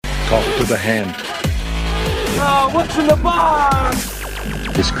talk to the hand. What's in the box?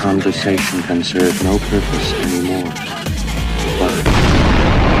 This conversation can serve no purpose anymore.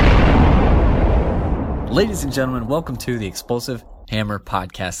 Ladies and gentlemen, welcome to the Explosive Hammer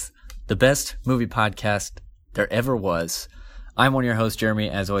Podcast, the best movie podcast there ever was. I'm one of your hosts, Jeremy,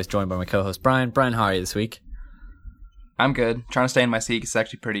 as always joined by my co-host, Brian. Brian, how are you this week? I'm good. Trying to stay in my seat. It's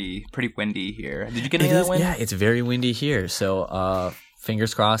actually pretty windy here. Did you get any of that wind? Yeah, it's very windy here. So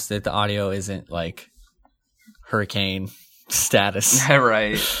fingers crossed that the audio isn't like hurricane status.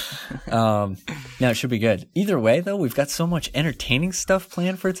 Right. No, it should be good. Either way, though, we've got so much entertaining stuff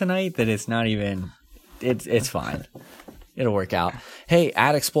planned for tonight that it's not even... It's fine. It'll work out. Hey,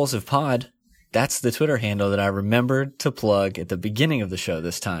 at Explosive Pod, that's the Twitter handle that I remembered to plug at the beginning of the show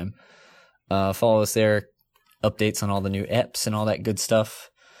this time. Follow us there. Updates on all the new eps and all that good stuff.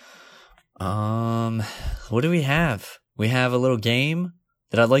 What do we have? We have a little game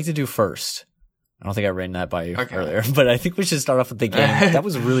that I'd like to do first. I don't think I ran that by you earlier, but I think we should start off with the game. That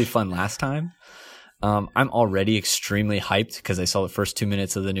was really fun last time. I'm already extremely hyped because I saw the first 2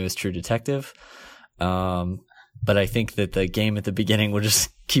 minutes of the newest True Detective. But I think that the game at the beginning will just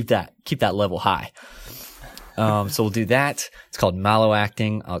keep that level high. So we'll do that. It's called Mallow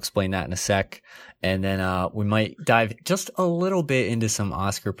acting. I'll explain that in a sec. And then we might dive just a little bit into some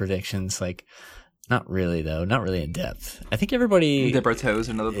Oscar predictions. Like, not really though, not really in depth. I think everybody dip our toes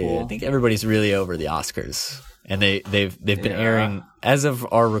in another pool. I think everybody's really over the Oscars, and they've been airing as of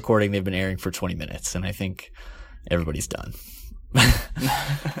our recording. They've been airing for 20 minutes, and I think everybody's done.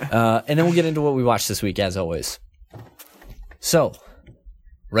 And then we'll get into what we watched this week, as always. So,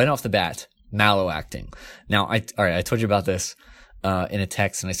 right off the bat, Mallow acting. Now, I told you about this in a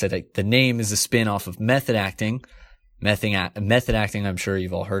text, and I said the name is a spin off of method acting. Method acting, I'm sure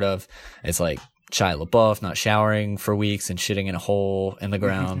you've all heard of. It's like Shia LaBeouf not showering for weeks and shitting in a hole in the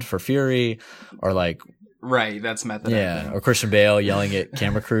ground for fury, or like right, that's method acting. Or Christian Bale yelling at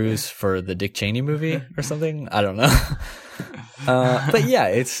camera crews for the Dick Cheney movie or something. I don't know. But yeah,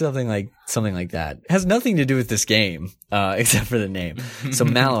 it's something like that. It has nothing to do with this game, except for the name. So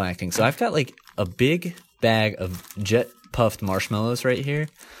Mallow acting. So I've got like a big bag of jet puffed marshmallows right here.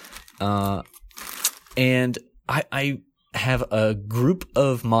 And I have a group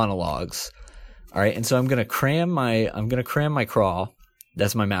of monologues. All right. And so I'm going to cram my craw.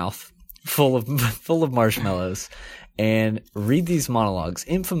 That's my mouth full of marshmallows, and read these monologues,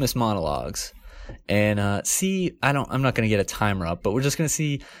 infamous monologues. And see, I'm not going to get a timer up, but we're just going to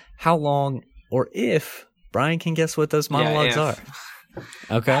see how long, or if Brian can guess what those monologues are.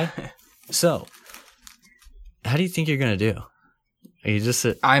 Okay? So, how do you think you're going to do? Are you just...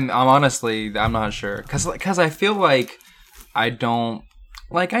 I'm honestly, I'm not sure. Because I feel like I don't...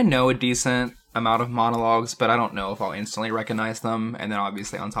 Like, I know a decent amount of monologues, but I don't know if I'll instantly recognize them. And then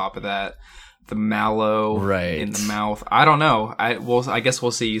obviously on top of that, the mallow in the mouth. I don't know. I guess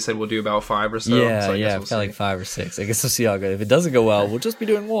we'll see. You said we'll do about 5 or so. Yeah, so I've got like 5 or 6. I guess we'll see how good. If it doesn't go well, we'll just be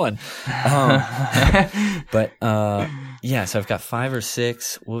doing 1. But yeah, so I've got 5 or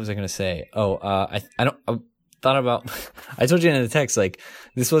 6. What was I going to say? I thought about. I told you in the text, like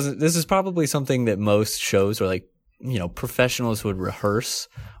this is probably something that most shows, or like, you know, professionals would rehearse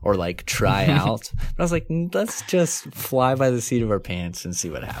or like try out. But I was like, let's just fly by the seat of our pants and see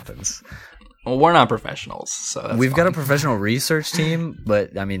what happens. Well, we're not professionals, so we've got a professional research team,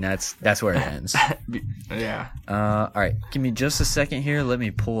 but I mean that's where it ends. Yeah. All right, give me just a second here. Let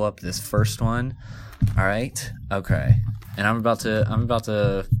me pull up this first one. All right. Okay. And I'm about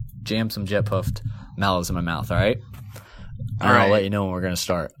to jam some jet puffed mallows in my mouth. All right. All right. I'll let you know when we're gonna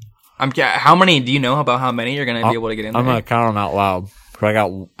start. How many? Do you know about how many you're gonna be able to get in? I'm gonna count them out loud. So I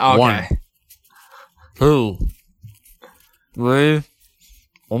got 1, 2, 3.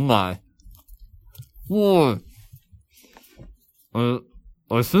 Oh my. 4. I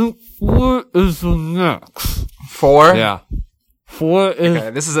think 4 is the next. 4? Yeah. 4 is... Okay,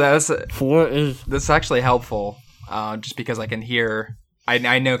 this is actually helpful, just because I can hear...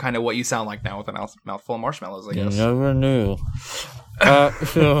 I know kind of what you sound like now with a mouthful of marshmallows, I guess. You never knew.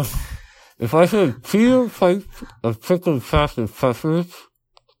 So, if I said Peter Pipe of pickled frosted peppers,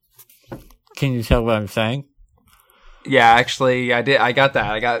 can you tell what I'm saying? Yeah, actually, I did. I got that.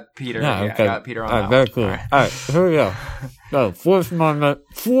 I got Peter. Yeah, okay. I got Peter on that. Very cool. All right, here we go. So,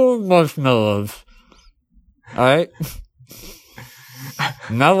 4 marshmallows. All right.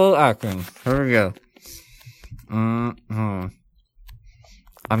 Mallow acting. Here we go. I'm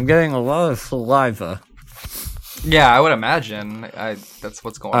getting a lot of saliva. Yeah, I would imagine. That's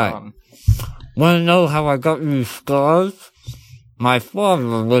what's going on. Want to know how I got these scars? My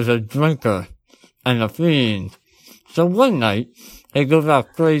father was a drinker and a fiend. So one night, He goes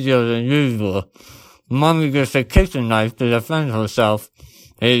out crazier than usual. Mommy gets a kitchen knife to defend herself.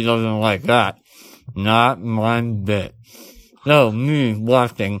 He doesn't like that. Not one bit. So, me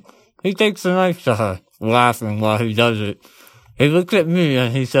watching, he takes the knife to her, laughing while he does it. He looks at me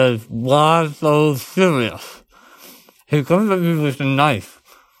and he says, "Why so serious?" He comes at me with the knife.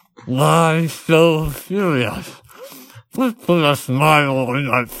 Why so serious? Just put a smile on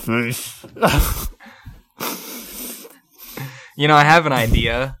my face. You know, I have an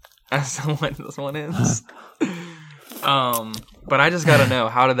idea as to what this one is. But I just gotta know,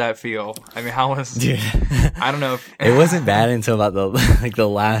 how did that feel? I mean, how was... Dude. I don't know if... It wasn't bad until about the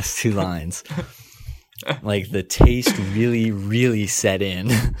last two lines. Like, the taste really, really set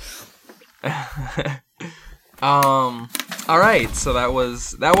in. All right, so that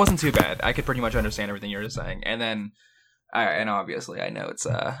wasn't too bad. I could pretty much understand everything you were saying. And then, and obviously I know it's,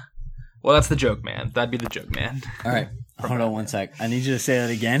 well, that's the joke man. That'd be the joke man. All right. Hold on one sec. I need you to say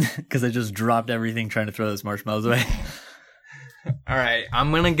that again, because I just dropped everything trying to throw those marshmallows away. All right, I'm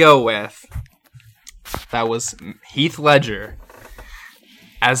going to go with, that was Heath Ledger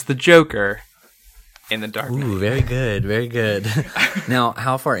as the Joker in The Dark Knight. Ooh, very good, very good. Now,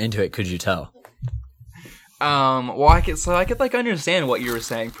 how far into it could you tell? Well, I could like understand what you were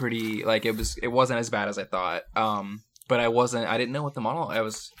saying pretty, like, it wasn't as bad as I thought. But I didn't know what the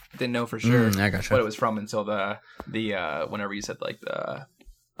monologue, didn't know for sure I gotcha. what it was from until the whenever you said, like, the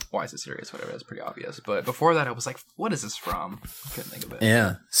why is it serious, whatever, it's pretty obvious. But before that, I was like, what is this from? I couldn't think of it.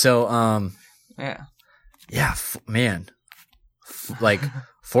 Yeah. So, yeah, man, like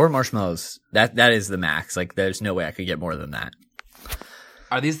 4 marshmallows. That is the max. Like, there's no way I could get more than that.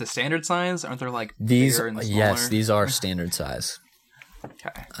 Are these the standard size? Aren't there like These? bigger and smaller? Yes, these are standard size.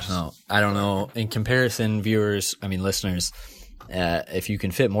 Okay. So I don't know. In comparison, listeners, if you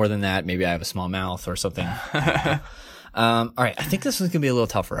can fit more than that, maybe I have a small mouth or something. All right, I think this one's gonna be a little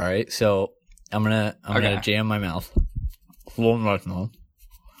tougher. All right, so I'm gonna jam my mouth. Full marshmallow.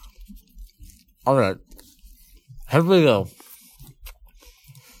 Alright. Here we go.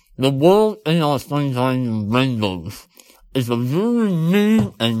 The world ain't all sunshine and rainbows. It's a really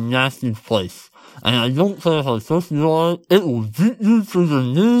mean and nasty place. And I don't care how tough you are, it will beat you to your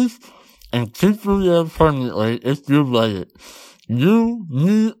knees and keep you there permanently if you let it. You,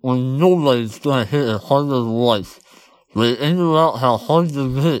 me, or nobody's gonna hit as hard as life. But it ain't about how hard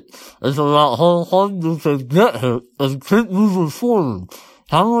you hit. It's about how hard you can get hit and keep moving forward.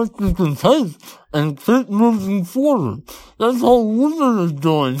 How much you can take and keep moving forward. That's all women is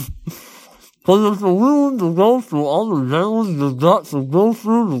doing. But if you're willing to go through all the jails you got to go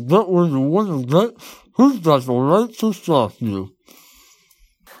through to get where you want to get, who's got the right to stop you?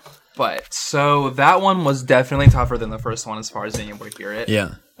 But, so, that one was definitely tougher than the first one as far as being able to hear it.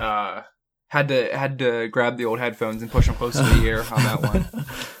 Yeah. Had to grab the old headphones and push them close to the ear on that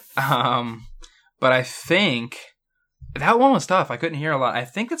one. But I think that one was tough. I couldn't hear a lot. I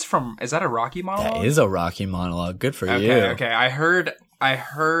think it's from, is that a Rocky monologue? That is a Rocky monologue. Good for you. Okay. I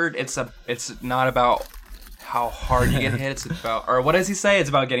heard it's not about how hard you get hit. It's about, or what does he say? It's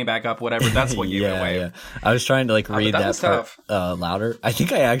about getting back up, whatever. That's what gave it away. Yeah. I was trying to read that part louder. I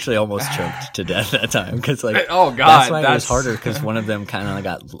think I actually almost choked to death that time because oh god, that's why it was harder because one of them kind of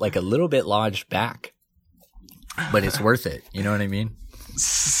got like a little bit lodged back, but it's worth it. You know what I mean?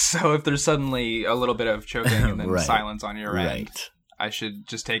 So if there's suddenly a little bit of choking and then right. silence on your end, right. I should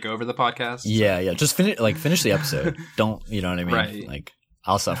just take over the podcast. Yeah. Just finish the episode. Don't, you know what I mean? Right. Like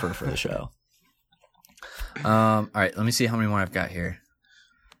I'll suffer for the show. All right, let me see how many more I've got here.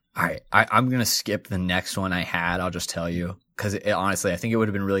 All right, I'm going to skip the next one I had, I'll just tell you, because honestly, I think it would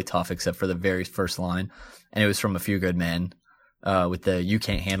have been really tough except for the very first line, and it was from A Few Good Men with the "You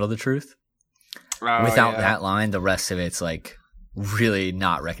Can't Handle the Truth." Without that line, the rest of it's like really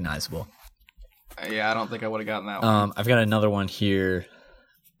not recognizable. Yeah, I don't think I would have gotten that one. I've got another one here,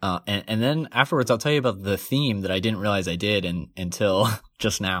 and then afterwards I'll tell you about the theme that I didn't realize I did until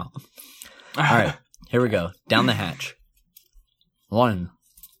just now. All right. Here we go. Down the hatch. 1,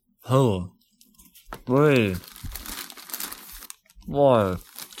 2, 3, 4.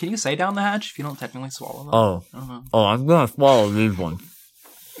 Can you say down the hatch if you don't technically swallow them? Oh, I'm gonna swallow these ones.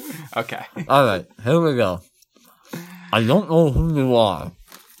 Okay. Alright, here we go. I don't know who you are.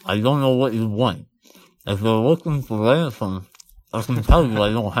 I don't know what you want. If you're looking for ransom, I can tell you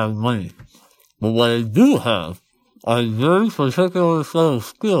I don't have money. But what I do have are a very particular set of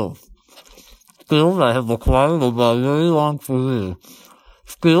skills. Skills I have acquired over a very long career.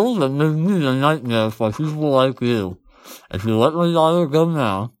 Skills that make me a nightmare for people like you. If you let my daughter go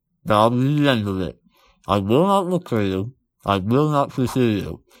now, that'll be the end of it. I will not look for you. I will not pursue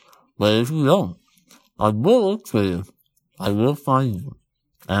you. But if you don't, I will look for you. I will find you,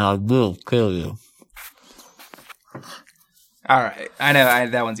 and I will kill you. All right, I know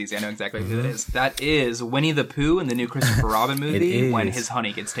that one's easy. I know exactly who that is. That is Winnie the Pooh in the new Christopher Robin movie when his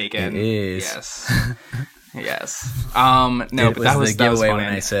honey gets taken. It is. Yes. Yes. No, it but that was the giveaway funny.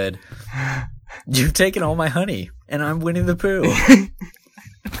 when I said, "You've taken all my honey, and I'm Winnie the Pooh."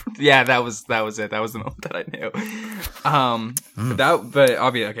 Yeah, that was it. That was the moment that I knew. But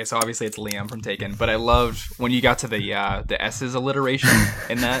obviously it's Liam from Taken. But I loved when you got to the S's alliteration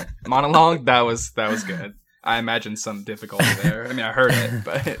in that monologue. That was good. I imagined some difficulty there. I mean, I heard it,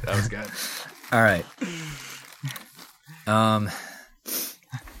 but that was good. All right.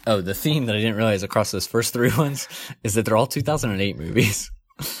 The theme that I didn't realize across those first three ones is that they're all 2008 movies.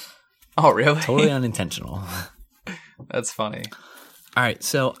 Oh, really? Totally unintentional. That's funny. All right,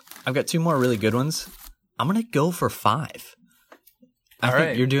 so I've got two more really good ones. I'm going to go for 5. I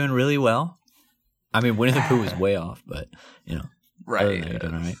think you're doing really well. I mean, Winnie the Pooh was way off, but, you know. Right. You're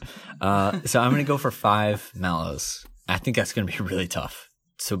doing all right. So I'm going to go for 5 mallows. I think that's going to be really tough.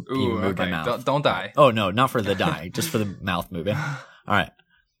 So you move my mouth. Don't die. Oh, no, not for the die, just for the mouth moving. All right.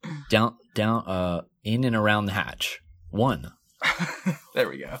 Down, in and around the hatch. 1. There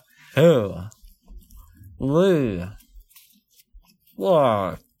we go. 2, 3,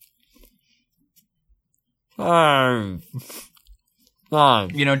 4, 5.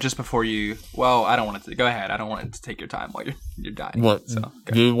 You know, just before you... Well, I don't want it to... Go ahead. I don't want it to take your time while you're dying. What? So,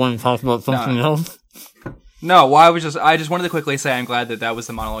 do you want to talk about something else? No, well, I just wanted to quickly say I'm glad that was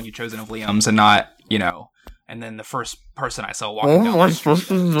the monologue you chosen of Liam's and not, you know... And then the first person I saw walking down... Oh, my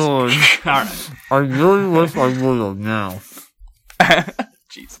fucking Lord. All right. I really wish I would have now.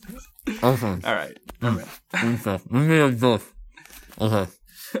 Jesus. Okay. All right. Okay. Let me adjust. Okay.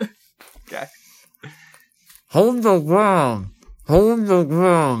 Okay. Hold the ground. Hold the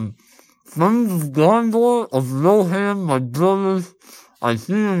ground. Sons of Gondor, of Rohan, my brothers, I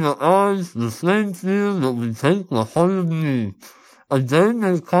see in your eyes the same fear that would take the heart of me. A day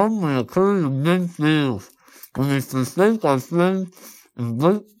may come when a curse of men fails, when they forsake our friends and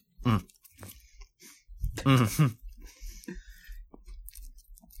break...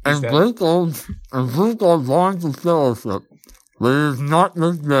 and break our bonds of fellowship. But it is not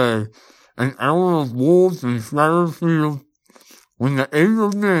this day, an hour of wolves and shattered fields, when the age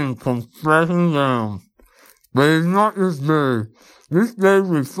of men comes crashing down. But it is not this day. This day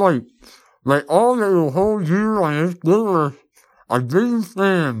we fight. Like all that will hold you on this good earth, I bid you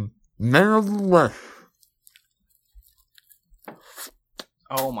stand, men of the West.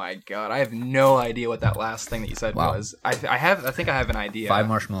 Oh my god, I have no idea what that last thing that you said was. I think I have an idea. 5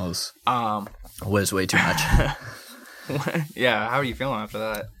 marshmallows. Was way too much. Yeah, how are you feeling after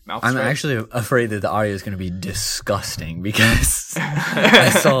that? Mouth I'm straight? actually afraid that the audio is going to be disgusting because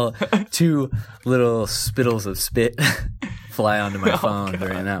I saw 2 little spittles of spit fly onto my phone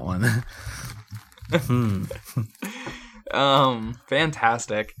during that one.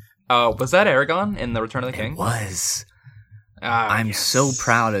 Fantastic. Was that Aragon in The Return of the King? It was. I'm so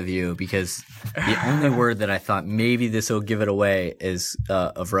proud of you because the only word that I thought maybe this will give it away is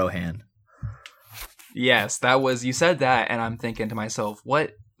of Rohan. Yes, that was, you said that, and I'm thinking to myself,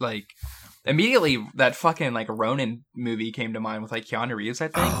 what, like, immediately that fucking, like, Ronin movie came to mind with, like, Keanu Reeves, I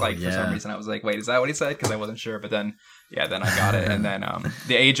think. For some reason, I was like, wait, is that what he said? Because I wasn't sure, but then, then I got it. And then,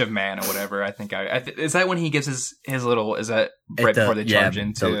 The Age of Man or whatever, I think is that when he gives his little, is that right before they charge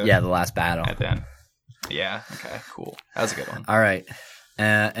into? The last battle. At the end. Yeah, okay, cool. That was a good one. All right.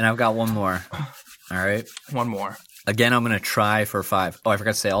 And I've got one more. All right. One more. Again, I'm going to try for 5. Oh, I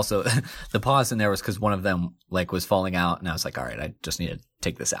forgot to say also, the pause in there was because one of them like was falling out, and I was like, all right, I just need to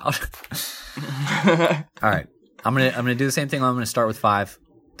take this out. All right. I'm going to do the same thing. I'm going to start with 5.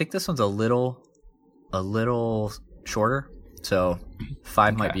 I think this one's a little shorter, so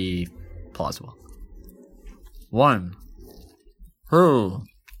 5 might be plausible. 1, 2,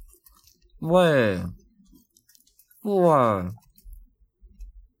 3, 4,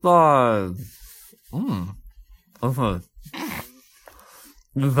 5. Okay.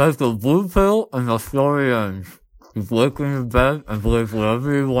 You take the blue pill and the story ends. You wake in your bed and believe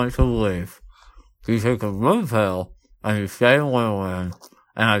whatever you want to believe. You take a red pill and you stay in Wonderland.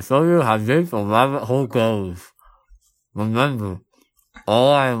 And I show you how deep the rabbit hole goes. Remember,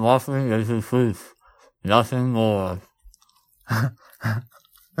 all I am offering is the truth. Nothing more.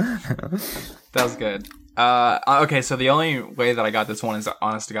 That was good. Okay, so the only way that I got this one is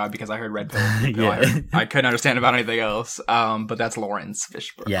honest to God because I heard red pill. I couldn't understand about anything else. But that's Lawrence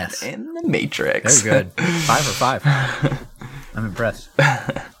Fishburne. Yes. In The Matrix. Very good. 5 for 5. I'm impressed. I'm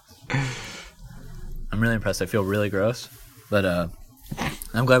really impressed. I feel really gross, but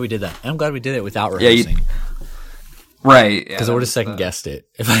I'm glad we did that. I'm glad we did it without rehearsing. Right. Because I would have second guessed it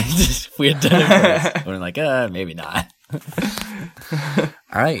if we had done it first. I would have like, maybe not.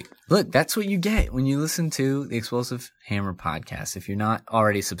 All right. Look, that's what you get when you listen to the Explosive Hammer podcast. If you're not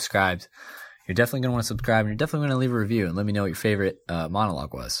already subscribed, you're definitely going to want to subscribe, and you're definitely going to leave a review and let me know what your favorite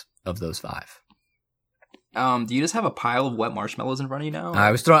monologue was of those 5. Do you just have a pile of wet marshmallows in front of you now?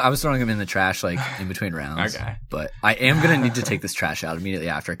 I was throwing them in the trash like in between rounds. Okay. But I am going to need to take this trash out immediately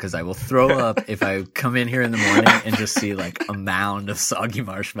after because I will throw up if I come in here in the morning and just see like a mound of soggy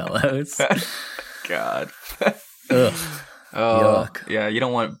marshmallows. God. Ugh. Oh, Yuck. Yeah, you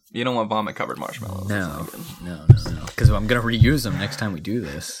don't want vomit covered marshmallows. No. Because I'm going to reuse them next time we do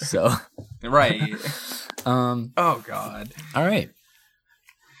this. So. Right. Oh God. All right.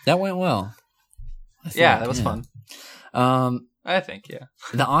 That went well. That was fun. I think, yeah.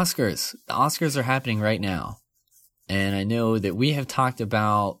 The Oscars are happening right now. And I know that we have talked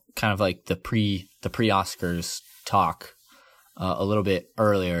about kind of like the pre-Oscars talk a little bit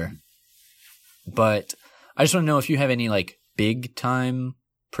earlier. But I just want to know if you have any like big time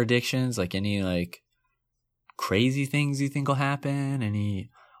predictions, like any like crazy things you think will happen,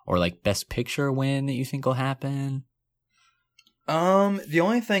 or like best picture win that you think will happen. The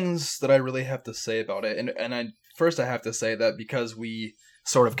only things that I really have to say about it, and I have to say that because we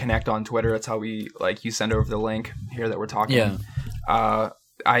sort of connect on Twitter, it's how we like you send over the link here that we're talking. Yeah.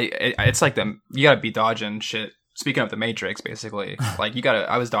 It's like you gotta be dodging shit. Speaking of the Matrix, basically, like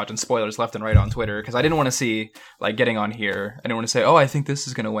I was dodging spoilers left and right on Twitter because I didn't want to see like getting on here. I didn't want to say, "Oh, I think this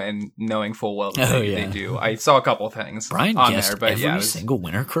is gonna win," knowing full well that they do. I saw a couple of things Brian on guessed there, but every single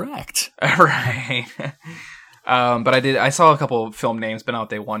winner correct. Right. But I saw a couple of film names, but not what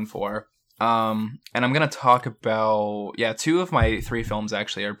they won for. And I'm gonna talk about 2 of my 3 films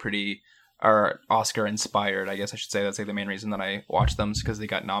actually are Oscar inspired. I guess I should say that's like the main reason that I watched them is because they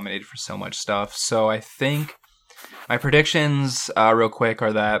got nominated for so much stuff. So I think my predictions, real quick,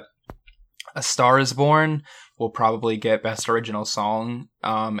 are that A Star Is Born will probably get Best Original Song,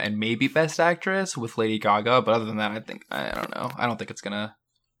 and maybe Best Actress with Lady Gaga. But other than that, I don't know. I don't think it's gonna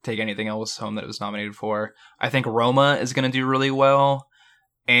take anything else home that it was nominated for. I think Roma is gonna do really well,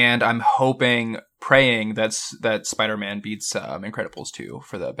 and I'm praying that Spider-Man beats Incredibles 2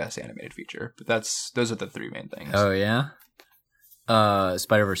 for the Best Animated Feature. But those are the 3 main things. Oh yeah.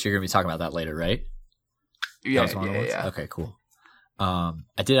 Spider-Verse, you're gonna be talking about that later, right? Yeah. Okay, cool. I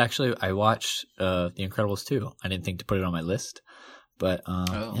watched The Incredibles 2. I didn't think to put it on my list, but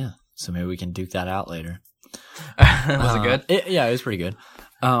yeah. So maybe we can duke that out later. Was it good? It was pretty good.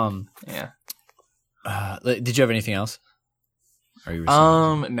 Yeah. Did you have anything else?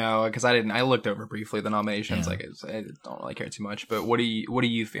 No, because I didn't. I looked over briefly the nominations. Yeah. I don't really care too much. But what are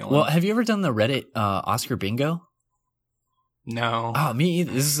you feeling? Well, have you ever done the Reddit Oscar bingo? No. Oh, me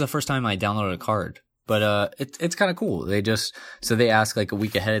either. This is the first time I downloaded a card. But it's kind of cool. They ask like a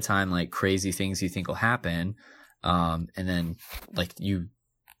week ahead of time, like crazy things you think will happen, and then like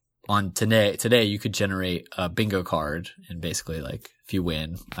today you could generate a bingo card, and basically like if you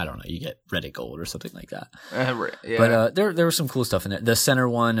win, I don't know, you get Reddit gold or something like that. Yeah. But there was some cool stuff in there. The center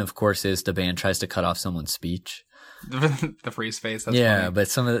one, of course, is the band tries to cut off someone's speech. The freeze face. That's funny. But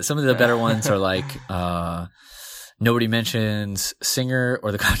some of the better ones are like. Nobody mentions Singer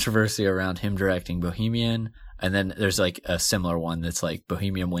or the controversy around him directing Bohemian. And then there's like a similar one that's like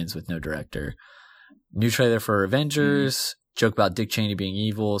Bohemian wins with no director. New trailer for Avengers. Joke about Dick Cheney being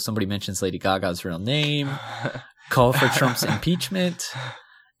evil. Somebody mentions Lady Gaga's real name. Call for Trump's impeachment.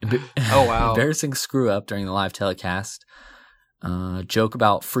 Oh, wow. Embarrassing screw up during the live telecast. Joke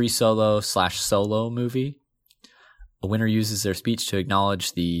about Free Solo/Solo movie. A winner uses their speech to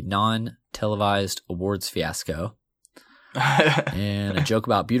acknowledge the non-televised awards fiasco. And a joke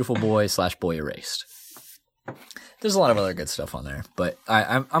about Beautiful Boy/Boy Erased. There's a lot of other good stuff on there, but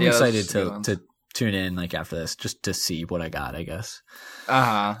I'm excited to tune in like after this just to see what I got, I guess.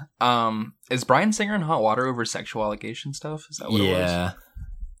 Is Bryan Singer in hot water over sexual allegation stuff? Is that what it was?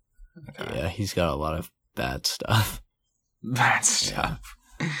 Okay. Yeah, he's got a lot of bad stuff. Bad stuff.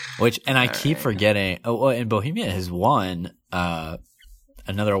 Yeah. I keep forgetting. Oh, well, and Bohemian has won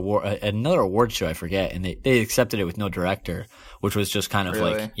another award show, I forget, and they accepted it with no director, which was just kind of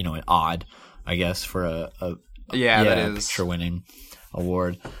like, an odd, I guess, for a picture winning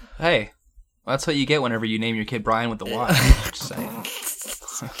award. Hey, that's what you get whenever you name your kid Brian with the Y. Just saying.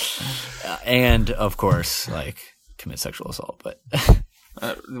 And of course, like commit sexual assault, but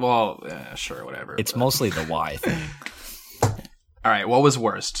sure, whatever. It's mostly the Y thing. All right, what was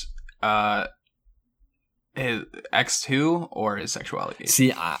worst? His X2 or his sexuality?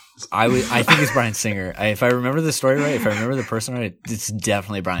 See, I think it's Bryan Singer. If I remember the story right, if I remember the person right, it's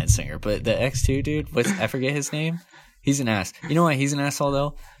definitely Bryan Singer. But the X2 dude, I forget his name. He's an ass. You know why he's an asshole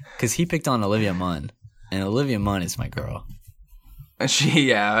though? Because he picked on Olivia Munn, and Olivia Munn is my girl.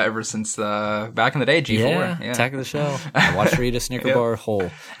 Ever since back in the day, G4. Yeah, Attack of the Show. I watched her eat a Snicker bar whole.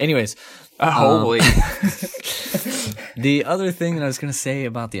 Anyways. Holy. The other thing that I was going to say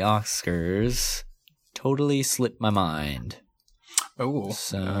about the Oscars totally slipped my mind. Oh.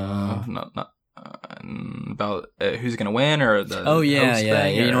 So. About who's going to win or the host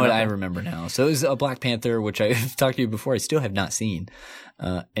thing, you know what, I remember now. So it was a Black Panther, which I've talked to you before. I still have not seen,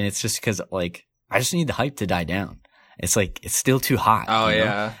 and it's just because like I just need the hype to die down. It's like it's still too hot. Oh you know?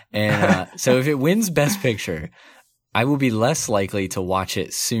 yeah. And so if it wins Best Picture, I will be less likely to watch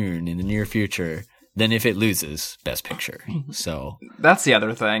it soon in the near future than if it loses Best Picture. So that's the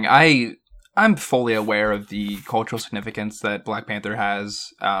other thing. I'm fully aware of the cultural significance that Black Panther has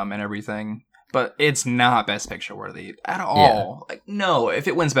and everything. But it's not Best Picture worthy at all. Yeah. Like, no, if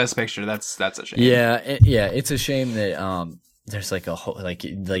it wins Best Picture, that's a shame. Yeah, it's a shame that there's like a whole like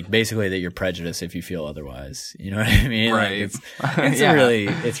basically that you're prejudiced if you feel otherwise. You know what I mean? Right. Like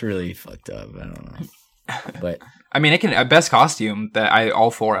it's really fucked up. I don't know. But I mean, it can best costume that I all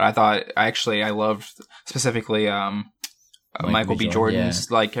for it. I loved specifically Michael B.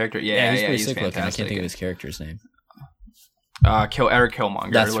 Jordan's like character. Yeah, he's pretty sick fantastic. looking. I can't think of his character's name. Eric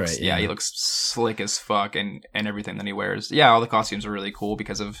Killmonger. That's right. Yeah, he looks slick as fuck and everything that he wears. Yeah, all the costumes are really cool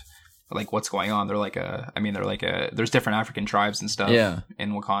because of like what's going on. There's different African tribes and stuff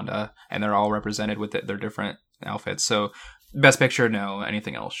in Wakanda, and they're all represented with their different outfits. So Best Picture, no.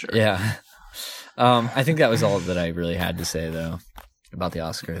 Anything else, sure. Yeah. I think that was all that I really had to say though about the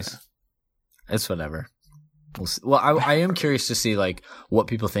Oscars. It's whatever. Well, I am curious to see like what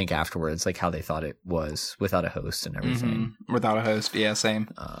people think afterwards, like how they thought it was without a host and everything. Mm-hmm. Without a host, yeah, same.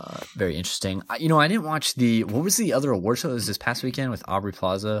 Very interesting. I didn't watch what was the other award show? It was this past weekend with Aubrey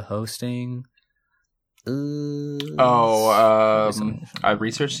Plaza hosting. A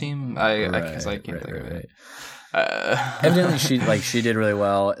research team. I can't think of it. Evidently, she did really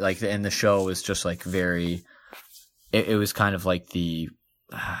well. Like, and the show was just like very. It was kind of like the.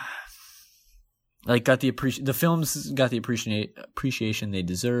 Like the films got the appreciation they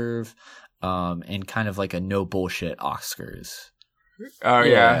deserve, and kind of like a no bullshit Oscars. Oh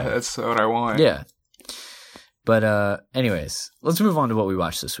yeah, that's what I want. Yeah, but anyways, let's move on to what we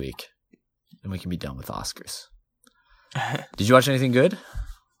watched this week, and we can be done with Oscars. Did you watch anything good?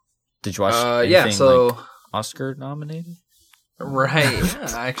 Did you watch anything like Oscar nominated? Right.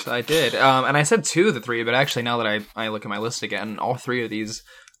 Yeah, actually, I did. And I said 2 of the 3, but actually, now that I look at my list again, all 3 of these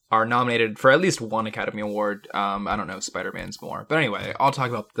are nominated for at least one Academy Award. I don't know if Spider-Man's more. But anyway, I'll talk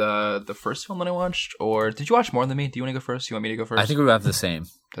about the first film that I watched. Or did you watch more than me? Do you want to go first? You want me to go first? I think we have the same.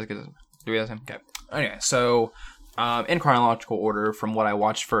 Do we have the same? Okay. Anyway, so in chronological order from what I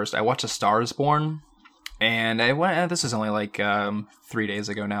watched first, I watched A Star Is Born. And this is only like 3 days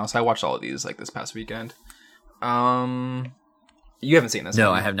ago now. So I watched all of these like this past weekend. You haven't seen this?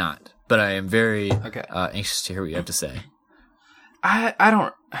 No, I have not. But I am very anxious to hear what you have to say. I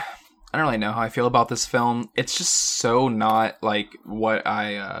don't really know how I feel about this film. It's just so not like what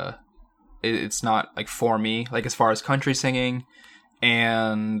it's not like for me, like as far as country singing,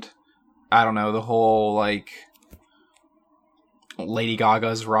 and I don't know, the whole like Lady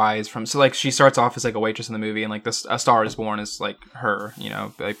Gaga's rise from, so like she starts off as like a waitress in the movie, and like A Star Is Born is like her,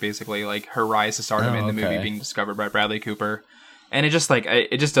 like basically like her rise to stardom in the movie, being discovered by Bradley Cooper. And it just like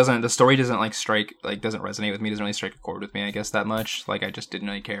the story doesn't like doesn't resonate with me, doesn't really strike a chord with me, I guess, that much. Like I just didn't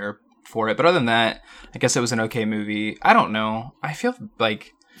really care for it. But other than that, I guess it was an okay movie. I don't know. I feel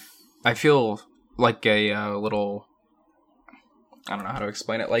like a little, I don't know how to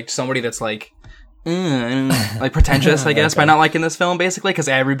explain it. Like somebody that's like like pretentious, I guess, by not liking this film, basically, because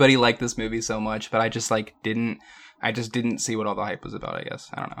everybody liked this movie so much, but I just didn't see what all the hype was about, I guess.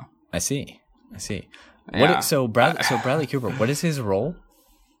 I don't know. I see. Yeah. So Bradley Cooper, what is his role?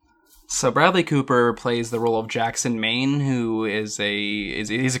 So Bradley Cooper plays the role of Jackson Maine, who is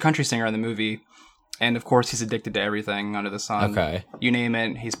he's a country singer in the movie, and of course he's addicted to everything under the sun. Okay, you name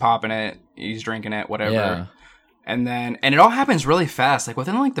it, he's popping it, he's drinking it, whatever. Yeah. And it all happens really fast. Like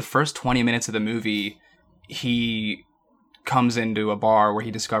within like the first 20 minutes of the movie, he comes into a bar where he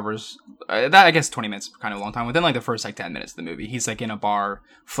discovers that, I guess 20 minutes is kind of a long time. Within like the first like 10 minutes of the movie, he's like in a bar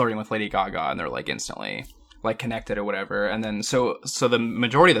flirting with Lady Gaga, and they're like instantly like connected or whatever. And then so the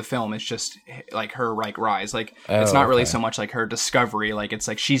majority of the film is just like her like rise. Like it's not really so much like her discovery. Like it's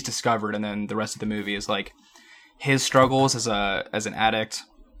like she's discovered, and then the rest of the movie is like his struggles as an addict.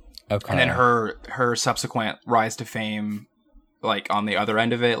 Okay. And then her subsequent rise to fame, like on the other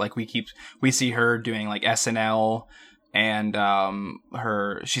end of it. Like we see her doing like SNL, and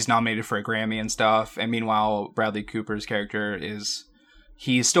she's nominated for a Grammy and stuff. And meanwhile, Bradley Cooper's character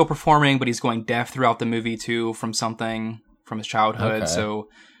he's still performing, but he's going deaf throughout the movie too from something from his childhood. Okay.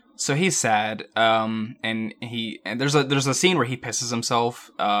 So he's sad. And there's a scene where he pisses himself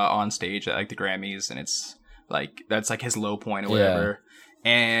on stage at like the Grammys, and it's like that's like his low point or whatever.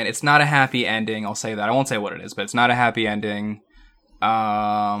 And it's not a happy ending. I'll say that. I won't say what it is, but it's not a happy ending.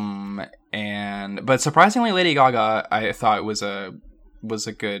 But surprisingly, Lady Gaga, I thought was a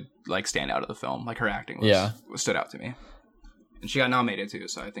good like standout of the film. Like her acting stood out to me, and she got nominated too,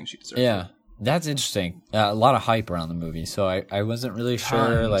 so I think she deserves it. That's interesting. A lot of hype around the movie, so I wasn't really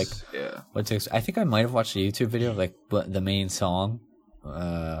sure what to expect. I think I might have watched a YouTube video of like the main song.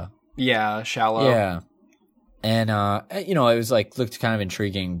 Shallow. Yeah. And it was like looked kind of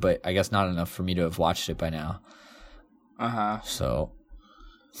intriguing, but I guess not enough for me to have watched it by now. So,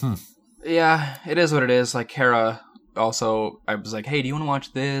 yeah, it is what it is. Like Kara, also, I was like, "Hey, do you want to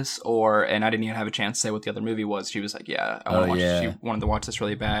watch this?" And I didn't even have a chance to say what the other movie was. She was like, "Yeah, I want to watch this." She wanted to watch this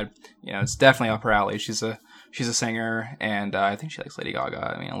really bad. It's definitely up her alley. She's a singer, and I think she likes Lady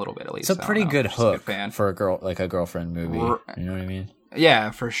Gaga. I mean, a little bit at least. It's a pretty good hook fan for a girl, like a girlfriend movie. You know what I mean?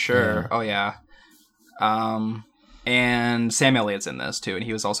 Yeah, for sure. Yeah. Oh yeah. And Sam Elliott's in this too, and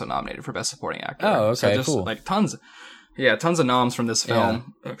he was also nominated for Best Supporting Actor. Oh, okay, so just, cool. Like tons of noms from this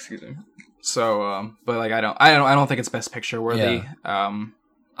film. Yeah. Oh, excuse me. So, but like I don't think it's Best Picture worthy. Yeah.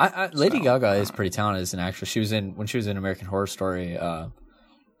 Lady Gaga is pretty talented as an actress. When she was in American Horror Story. I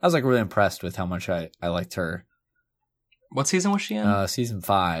was like really impressed with how much I liked her. What season was she in? Season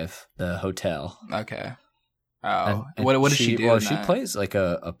 5, The Hotel. Okay. Oh, and what does she do? Well, she plays like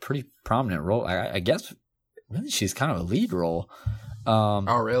a pretty prominent role. I guess really she's kind of a lead role.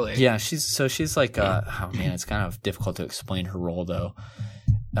 Oh, really? Yeah, she's like oh man, it's kind of difficult to explain her role though.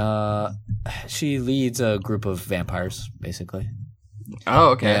 She leads a group of vampires, basically. Oh,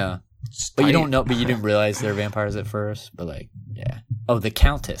 okay. Yeah, but you don't know, but you didn't realize they're vampires at first. But like, yeah. Oh, the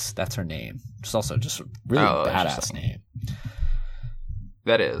Countess, that's her name. It's also just a really badass name.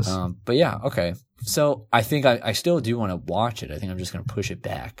 That is. But yeah, okay. So I think I still do want to watch it. I think I'm just going to push it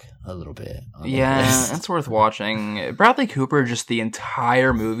back a little bit. Yeah, it's worth watching. Bradley Cooper, just the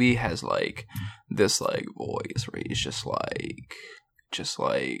entire movie has like this like voice where he's just like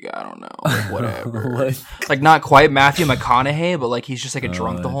I don't know, whatever. Like not quite Matthew McConaughey, but like he's just like a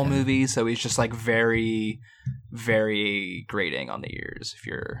drunk the whole movie. So he's just like very, very grating on the ears.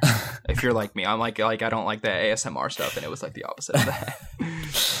 If you're like me, I'm like I don't like the ASMR stuff, and it was like the opposite of that.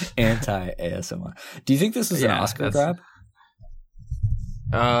 Anti ASMR. Do you think this is an Oscar grab?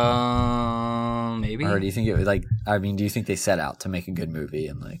 Maybe. Or do you think it was like? I mean, do you think they set out to make a good movie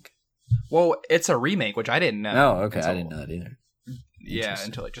and like? Well, it's a remake, which I didn't know. Oh, okay, I didn't know that either. Yeah,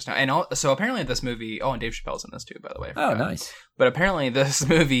 until like just now. And so apparently this movie. Oh, and Dave Chappelle's in this too, by the way. Oh, nice. But apparently this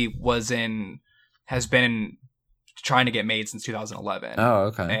movie has been trying to get made since 2011. Oh,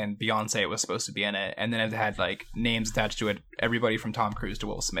 okay. And Beyonce was supposed to be in it, and then it had like names attached to it, everybody from Tom Cruise to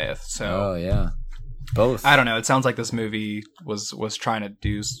Will Smith. So, oh yeah, both. I don't know. It sounds like this movie was trying to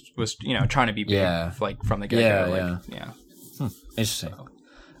trying to be big, like from the get go. Yeah. Interesting.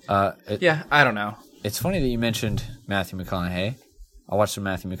 Yeah, I don't know. It's funny that you mentioned Matthew McConaughey. I watched some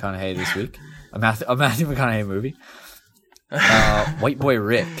Matthew McConaughey this week. A Matthew McConaughey movie. White Boy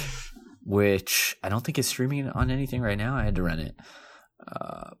Rick, which I don't think is streaming on anything right now. I had to rent it.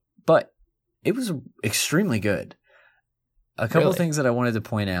 But it was extremely good. A couple of things that I wanted to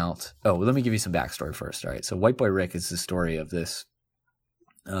point out. Oh, let me give you some backstory first. All right. So White Boy Rick is the story of this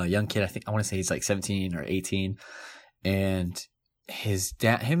young kid. I want to say he's like 17 or 18. And him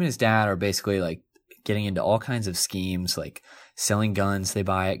and his dad are basically like getting into all kinds of schemes, like selling guns they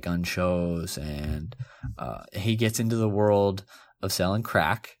buy at gun shows. And he gets into the world of selling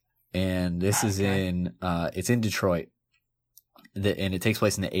crack. And this is it's in Detroit. And it takes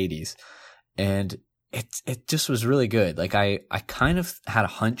place in the 80s. And it just was really good. Like I kind of had a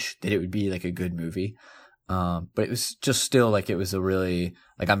hunch that it would be like a good movie. But it was just still like it was a really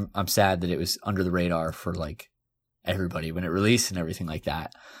like I'm sad that it was under the radar for like everybody when it released and everything like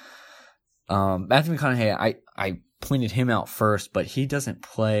that. Matthew McConaughey, I pointed him out first, but he doesn't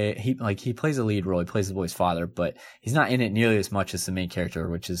play he plays a lead role, he plays the boy's father, but he's not in it nearly as much as the main character,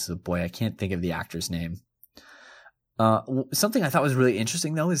 which is the boy. I can't think of the actor's name. Something I thought was really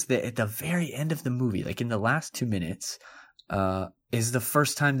interesting though is that at the very end of the movie, like in the last 2 minutes, is the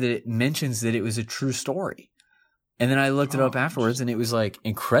first time that it mentions that it was a true story. And then I looked it up afterwards and it was like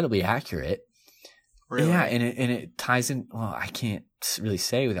incredibly accurate. Really? Yeah, and it ties in. Well, I can't really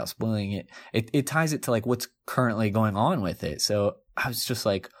say without spoiling it. It ties it to like what's currently going on with it. So I was just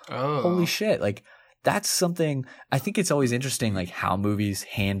like, holy shit! Like that's something I think it's always interesting, like how movies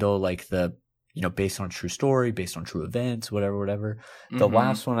handle like the, based on true story, based on true events, whatever. The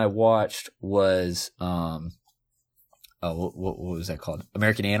last one I watched was, what was that called?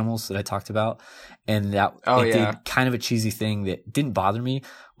 American Animals that I talked about. And that did kind of a cheesy thing that didn't bother me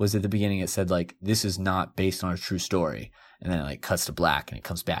was at the beginning it said like, this is not based on a true story. And then it like cuts to black and it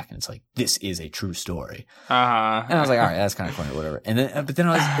comes back and it's like, this is a true story. And I was like, all right, that's kind of funny, whatever. And then, but then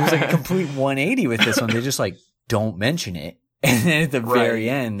it was like a complete 180 with this one. They just like, don't mention it. And then at the very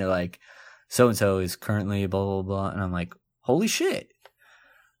end, they're like, so-and-so is currently blah, blah, blah. And I'm like, holy shit.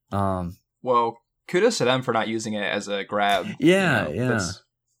 Well, kudos to them for not using it as a grab. Yeah.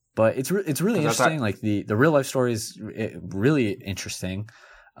 But it's really interesting. Like the real life story is really interesting.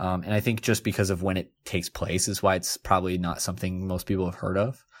 And I think just because of when it takes place is why it's probably not something most people have heard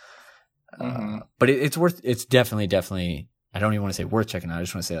of. But it's definitely, I don't even want to say worth checking out. I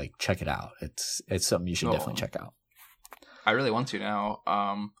just want to say like, check it out. It's something you should definitely check out. I really want to now.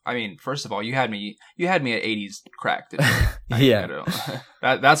 I mean, first of all, you had me at 80s crack. Didn't you?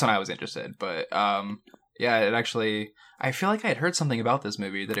 That's when I was interested. But it actually, I feel like I had heard something about this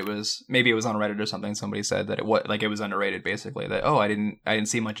movie that maybe it was on Reddit or something. Somebody said that it was underrated, basically. That I didn't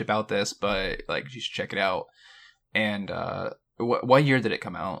see much about this, but like you should check it out. And what year did it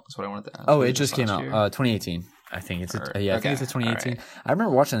come out? That's what I wanted to ask. Oh, it just came out 2018. I think it's I think it's 2018. Right. I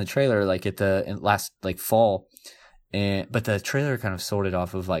remember watching the trailer like last like fall. But the trailer kind of sold it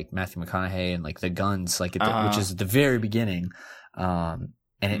off of like Matthew McConaughey and like the guns, like which is at the very beginning. And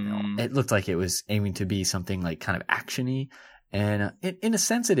it looked like it was aiming to be something like kind of actiony. And in a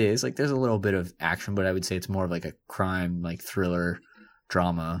sense it is. Like there's a little bit of action, but I would say it's more of like a crime, like thriller,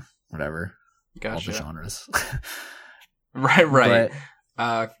 drama, whatever. Gotcha. All the genres. Right.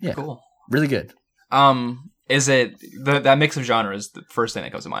 But, cool. Really good. Is it that mix of genres? The first thing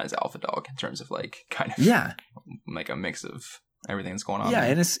that comes to mind is Alpha Dog in terms of like kind of like a mix of everything that's going on. Yeah,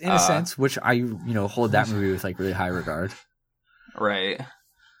 in a sense, which I hold that movie with like really high regard. Right.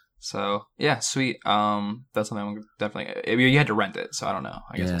 So yeah, sweet. That's something I'm definitely. You had to rent it, so I don't know.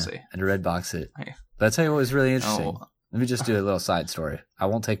 I guess we'll see. And to Redbox it. Hey. But I'll tell you what was really interesting. Let me just do a little side story. I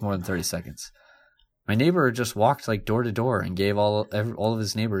won't take more than 30 seconds. My neighbor just walked like door to door and gave all of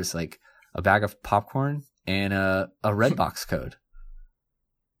his neighbors like a bag of popcorn and a Redbox code.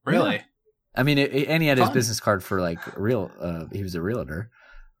 Really? Yeah. I mean, and he had his business card for like he was a realtor.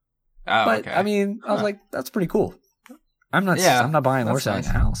 Oh, but okay. I mean, I was like, that's pretty cool. I'm not buying or selling a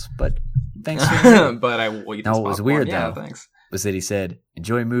house, but thanks. But what was weird though thanks. Was that he said,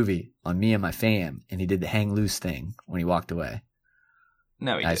 enjoy a movie on me and my fam, and he did the hang loose thing when he walked away.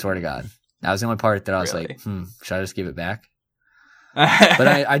 No, I swear to God. That was the only part that I was like, should I just give it back? But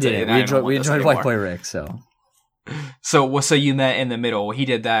I did it. We enjoyed White Boy Rick, so. So you met in the middle. He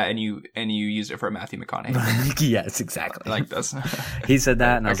did that, and you used it for Matthew McConaughey. Yes, exactly. I like this. He said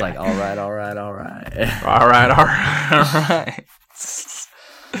that, and I was like, all right.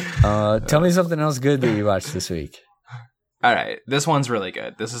 Tell me something else good that you watched this week. All right, this one's really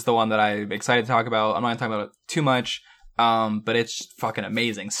good. This is the one that I'm excited to talk about. I'm not going to talk about it too much. But it's fucking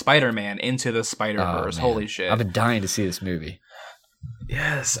amazing. Spider-Man Into the Spiderverse. Holy shit. I've been dying to see this movie.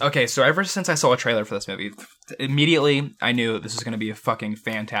 Yes. Okay, so ever since I saw a trailer for this movie, immediately I knew this was going to be a fucking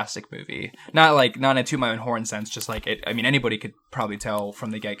fantastic movie. Not in a toot my own horn sense, just like it. I mean, anybody could probably tell from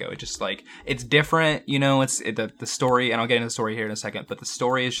the get-go. It's just like, it's different, the story, and I'll get into the story here in a second, but the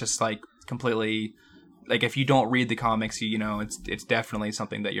story is just like completely, like if you don't read the comics, it's definitely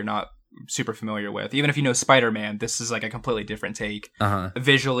something that you're not super familiar with. Even if you know Spider-Man, this is like a completely different take.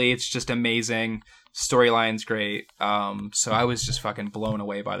 Visually, it's just amazing. Storyline's great. So I was just fucking blown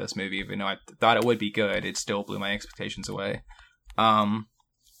away by this movie. Even though I thought it would be good, it still blew my expectations away.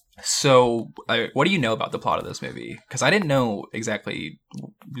 So what do you know about the plot of this movie? Because I didn't know exactly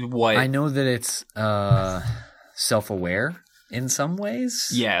what. I know that it's self-aware in some ways.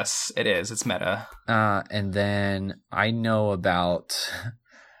 Yes, it is. It's meta. And then I know about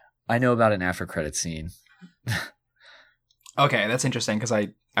an after credit scene. Okay, that's interesting because I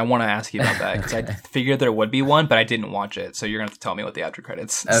want to ask you about that because I figured there would be one, but I didn't watch it. So you're going to have to tell me what the after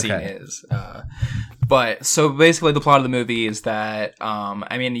credits scene is. But so basically the plot of the movie is that,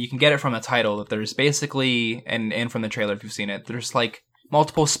 I mean, you can get it from the title that there's basically, and from the trailer if you've seen it, there's like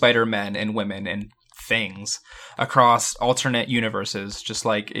multiple Spider-Men and women and things across alternate universes. Just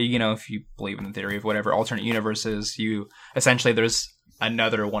like, if you believe in the theory of whatever alternate universes, there's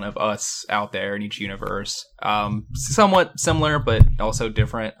another one of us out there in each universe. Somewhat similar, but also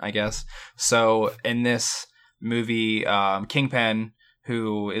different, I guess. So in this movie, Kingpin,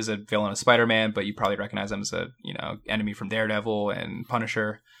 who is a villain of Spider-Man, but you probably recognize him as a, enemy from Daredevil and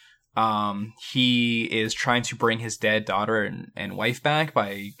Punisher. he is trying to bring his dead daughter and wife back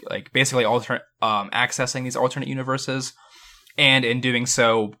by like basically accessing these alternate universes, and in doing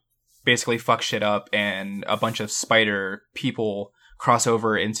so basically fuck shit up, and a bunch of spider people cross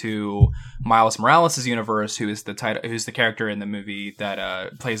over into Miles Morales' universe, who's the character in the movie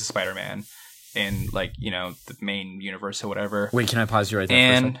that plays Spider-Man in like, you know, the main universe or whatever. Wait, can I pause you right there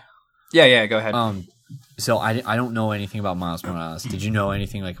for a second? Yeah, go ahead. So I don't know anything about Miles Morales. Did you know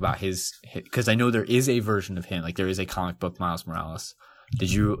anything like about his? Because I know there is a version of him, like there is a comic book Miles Morales.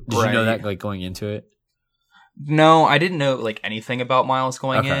 Did you know that like going into it? No, I didn't know like anything about Miles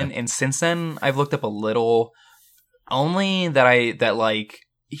going in, and since then I've looked up a little. Only that I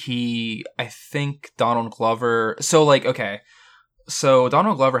think Donald Glover. So like so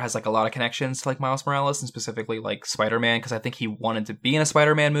Donald Glover has like a lot of connections to like Miles Morales and specifically like Spider-Man, because I think he wanted to be in a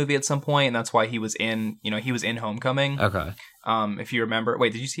Spider-Man movie at some point, and that's why he was in Homecoming. Okay. If you remember,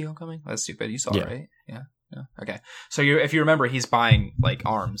 wait, did you see Homecoming? That's stupid. You saw it, right? Yeah. Okay. So if you remember, he's buying like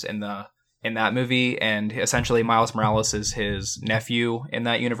arms in that movie, and essentially Miles Morales is his nephew in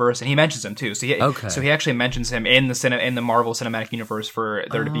that universe, and he mentions him too. So he actually mentions him in the Marvel Cinematic Universe for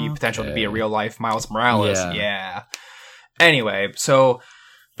there to be potential to be a real life Miles Morales. Yeah. Anyway,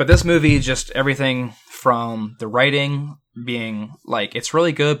 but this movie, just everything from the writing being like, it's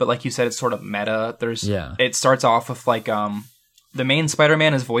really good, but like you said, it's sort of meta. It starts off with like the main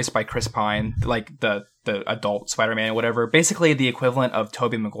Spider-Man is voiced by Chris Pine, like the adult Spider-Man or whatever. Basically, the equivalent of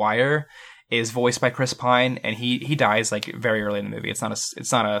Tobey Maguire is voiced by Chris Pine, and he dies like very early in the movie. It's not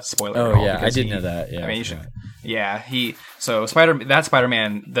a spoiler. Oh at all, yeah, I didn't know that. Yeah, I mean, you should. Yeah, that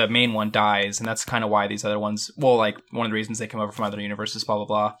Spider-Man, the main one dies, and that's kind of why these other ones. Well, like one of the reasons they come over from other universes, blah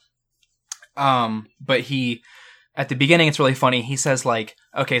blah blah. But at the beginning, it's really funny. He says like,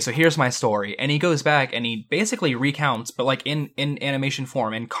 okay, so here's my story. And he goes back and he basically recounts, but like in animation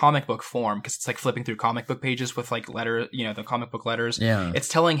form, in comic book form, because it's like flipping through comic book pages with like the comic book letters. Yeah. It's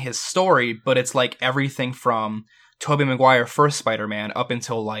telling his story, but it's like everything from Tobey Maguire first Spider-Man up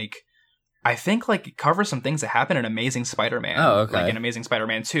until like, I think like it covers some things that happen in Amazing Spider-Man. Oh, okay. Like in Amazing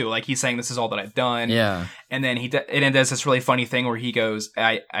Spider-Man 2. Like he's saying, this is all that I've done. Yeah. And then he does this really funny thing where he goes,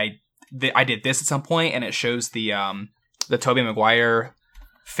 I did this at some point, and it shows the Tobey Maguire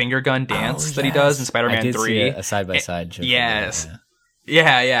finger gun dance that he does in Spider-Man 3. See a side by side. Yes.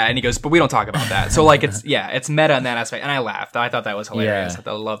 Yeah. And he goes, but we don't talk about that. So like it's meta in that aspect. And I laughed. I thought that was hilarious.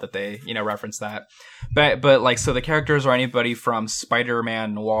 I love that they referenced that. But like, so the characters are anybody from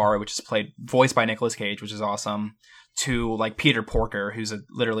Spider-Man Noir, which is voiced by Nicolas Cage, which is awesome, to like Peter Porker, who's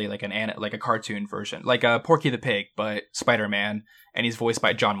literally like a cartoon version, like Porky the Pig, but Spider-Man, and he's voiced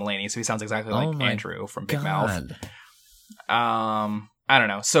by John Mulaney, so he sounds exactly like Andrew from Big Mouth. I don't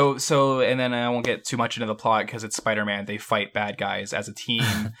know. So, and then I won't get too much into the plot because it's Spider-Man. They fight bad guys as a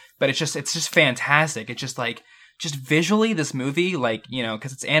team, but it's just fantastic. It's just visually, this movie, like,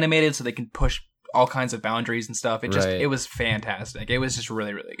 because it's animated, so they can push all kinds of boundaries and stuff. It was fantastic. It was just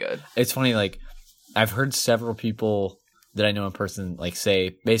really, really good. It's funny, like, I've heard several people that I know in person like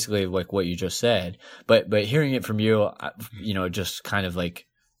say basically like what you just said, but hearing it from you, just kind of like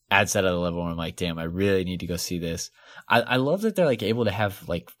adds that other level where I'm like, damn, I really need to go see this. I love that they're like able to have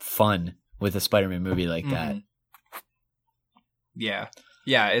like fun with a Spider-Man movie like that. Yeah,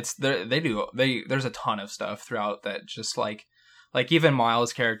 there's a ton of stuff throughout that, just like even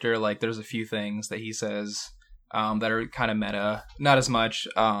Miles' character, like there's a few things that he says that are kind of meta, not as much,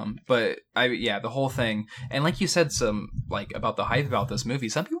 but the whole thing. And like you said, some like about the hype about this movie,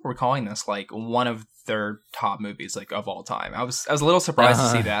 some people were calling this like one of their top movies like of all time. I was a little surprised to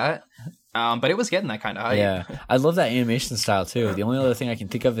see that, but it was getting that kind of hype. Yeah, I love that animation style too. The only other thing I can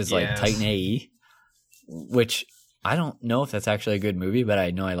think of is like Titan AE, which I don't know if that's actually a good movie, but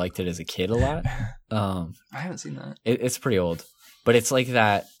I know I liked it as a kid a lot. I haven't seen that. It's pretty old, but it's like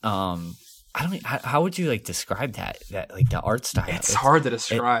that. How would you like describe that like the art style? It's hard to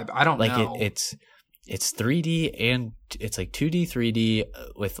describe. I don't know. It's 3D and it's like 2D, 3D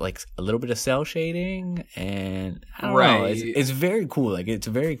with like a little bit of cell shading, and I don't know. It's very cool. Like it's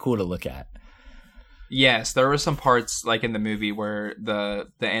very cool to look at. Yes, there were some parts like in the movie where the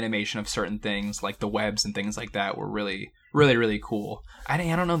animation of certain things, like the webs and things like that, were really, really, really cool. I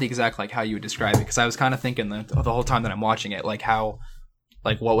don't know the exact like how you would describe it, because I was kind of thinking the whole time that I'm watching it, like how.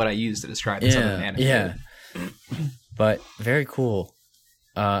 Like, what would I use to describe it? Yeah. But very cool.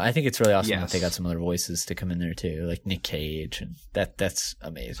 I think it's really awesome that they got some other voices to come in there too, like Nick Cage, and that's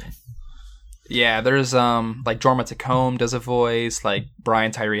amazing. Yeah, there's like Jorma Tacome does a voice, like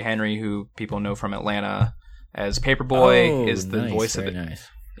Brian Tyree Henry, who people know from Atlanta as Paperboy, is the voice of it. Nice.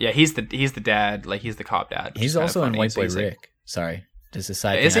 Yeah, he's the dad, like he's the cop dad. He's also in White Boy Rick. Sorry. Just a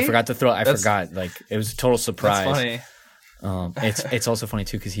side Is thing. he? I forgot to throw. I forgot. Like it was a total surprise. That's funny. It's also funny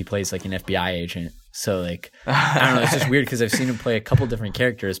too because he plays like an FBI agent. So like I don't know. It's just weird because I've seen him play a couple different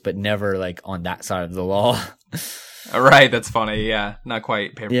characters, but never like on that side of the law. Right. That's funny. Yeah. Not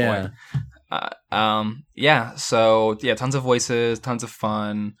quite Paperboy. Yeah. So yeah, tons of voices, tons of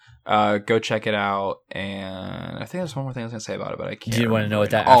fun. Go check it out. And I think there's one more thing I was gonna say about it, but I can't. Do you want to know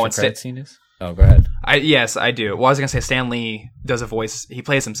what that Oh, after credit scene is? Oh, go ahead. Yes, I do. Well, I was gonna say Stan Lee does a voice. He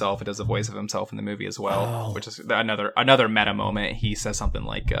plays himself. He does a voice of himself in the movie as well, which is another meta moment. He says something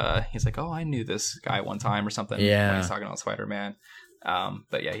like, he's like, "Oh, I knew this guy one time" or something. Yeah. When he's talking about Spider-Man.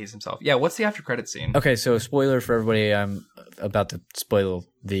 But yeah, he's himself. Yeah. What's the after credit scene? Okay, so spoiler for everybody. I'm about to spoil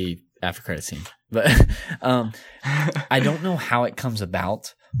the after credit scene, but I don't know how it comes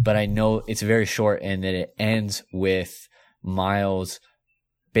about, but I know it's very short and that it ends with Miles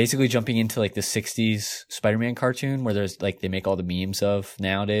basically jumping into like the 60s Spider-Man cartoon where there's like they make all the memes of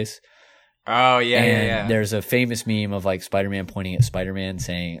nowadays. Oh yeah, and yeah. There's a famous meme of like Spider-Man pointing at Spider-Man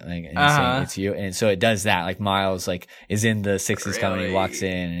saying like saying it's you, and so it does that. Like Miles like is in the 60s company, he walks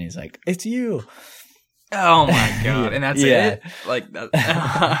in and he's like, "It's you." Oh my god! And that's it. Like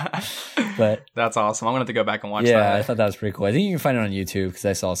that. But that's awesome. I'm gonna have to go back and watch yeah, that. I thought that was pretty cool. I think you can find it on YouTube because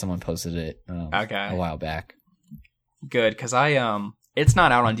I saw someone posted it a while back. Good, because it's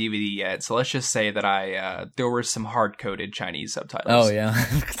not out on DVD yet, so let's just say that there were some hard-coded Chinese subtitles. Oh yeah,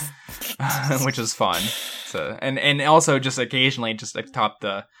 which is fun. So and also just occasionally just like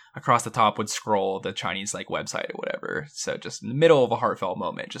across the top would scroll the Chinese like website or whatever. So just in the middle of a heartfelt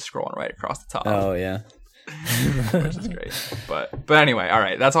moment, just scrolling right across the top. Oh yeah, which is great. But anyway, all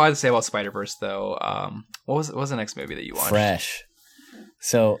right. That's all I have to say about Spider-Verse, though. What was the next movie that you watched? Fresh.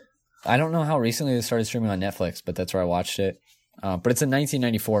 So I don't know how recently they started streaming on Netflix, but that's where I watched it. But it's a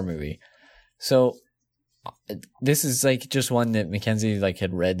 1994 movie. So this is like just one that Mackenzie like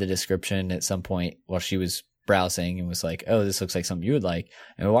had read the description at some point while she was browsing and was like, "Oh, this looks like something you would like."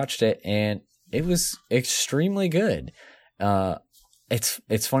 And we watched it, and it was extremely good.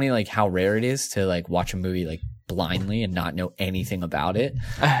 It's funny like how rare it is to like watch a movie like blindly and not know anything about it.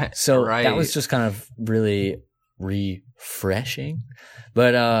 So that was just kind of really refreshing.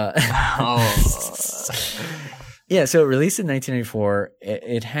 But yeah, so it released in 1994.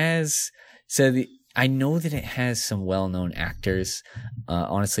 It has I know that it has some well-known actors.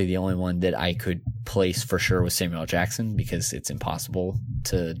 Honestly, the only one that I could place for sure was Samuel L. Jackson because it's impossible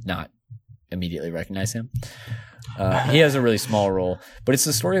to not immediately recognize him. He has a really small role, but it's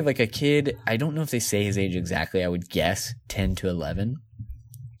the story of like a kid. I don't know if they say his age exactly. I would guess 10 to 11.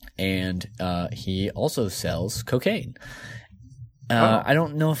 And he also sells cocaine. I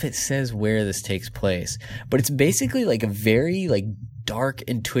don't know if it says where this takes place, but it's basically like a very like dark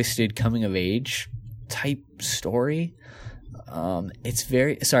and twisted coming of age type story. It's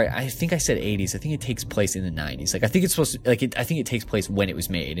very sorry. I think I said 80s. I think it takes place in the 90s. Like I think it's supposed to like I think it takes place when it was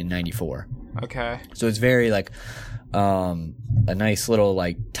made in 94. Okay. So it's very like a nice little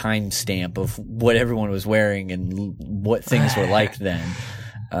like time stamp of what everyone was wearing and what things were like then,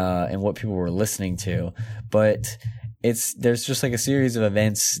 and what people were listening to. But there's just like a series of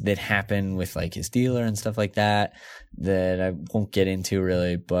events that happen with like his dealer and stuff like that I won't get into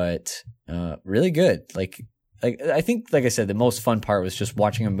really, but really good. Like I think, like I said, the most fun part was just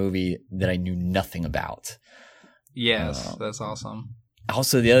watching a movie that I knew nothing about. Yes, that's awesome.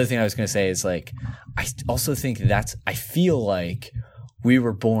 Also, the other thing I was going to say is like, I also think I feel like we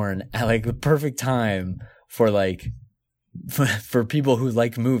were born at like the perfect time for like, for people who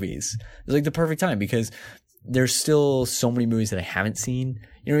like movies. It's like the perfect time because there's still so many movies that I haven't seen.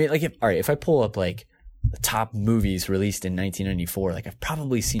 You know what I mean? Like, if I pull up like the top movies released in 1994, like I've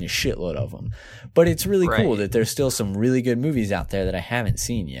probably seen a shitload of them. But it's really cool that there's still some really good movies out there that I haven't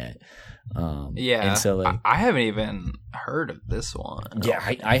seen yet. Yeah, and so like I haven't even heard of this one. Yeah,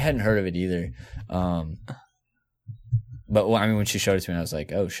 I hadn't heard of it either. But well, I mean, when she showed it to me, I was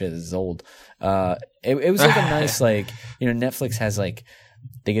like, "Oh shit, this is old." It was like a nice like Netflix has like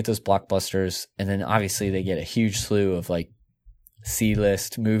they get those blockbusters, and then obviously they get a huge slew of like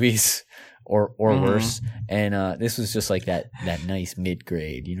C-list movies or worse. And this was just like that nice mid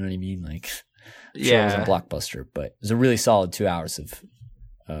grade. You know what I mean? Like, sure, it was a blockbuster, but it was a really solid 2 hours of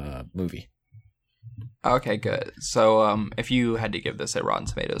movie. Okay, good. So, if you had to give this a Rotten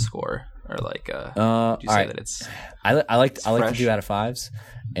Tomatoes score, or like, would you say that it's? I like to do out of fives,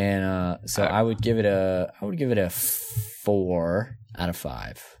 and so I would give it a 4 out of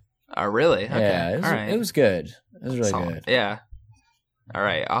 5. Oh, really? Okay. Yeah, it was good. It was really solid. good. Yeah. All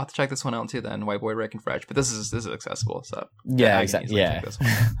right, I'll have to check this one out too then. White Boy Rick and Fresh, but this is accessible, so yeah, exactly. Yeah.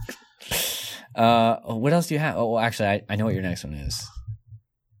 What else do you have? Oh, well, actually, I know what your next one is.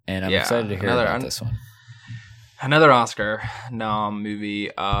 and I'm excited to hear about this one. Another Oscar nom movie,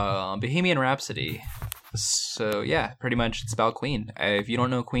 Bohemian Rhapsody. So yeah, pretty much it's about Queen. If you don't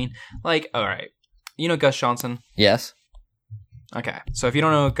know Queen, like, all right, you know Gus Johnson? Yes. Okay, so if you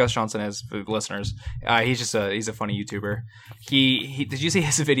don't know who Gus Johnson is, for the listeners, he's a funny YouTuber. He did you see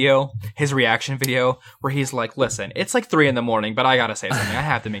his reaction video, where he's like, listen, it's like 3 a.m, but I gotta say something. I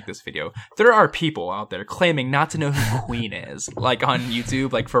have to make this video. There are people out there claiming not to know who Queen is, like on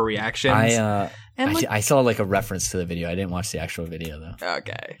YouTube, like for reactions. I saw like a reference to the video. I didn't watch the actual video though.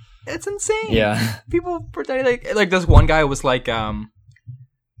 Okay, it's insane. Yeah, people pretending like this one guy was like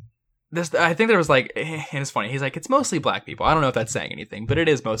I think there was like, and it's funny. He's like, it's mostly black people. I don't know if that's saying anything, but it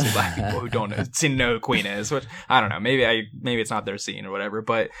is mostly black people who don't know who Queen is. Which I don't know. Maybe it's not their scene or whatever.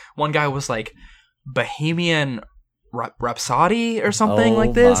 But one guy was like, Bohemian Rhapsody or something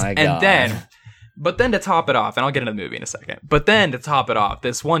like this, and then to top it off, and I'll get into the movie in a second. But then to top it off,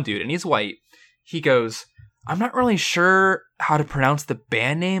 this one dude, and he's white. He goes, I'm not really sure how to pronounce the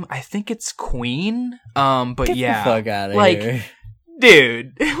band name. I think it's Queen. But get yeah, the fuck out of here.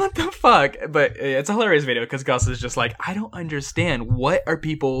 Dude, what the fuck? But it's a hilarious video because Gus is just like, I don't understand. What are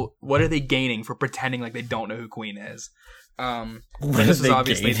they gaining for pretending like they don't know who Queen is? This is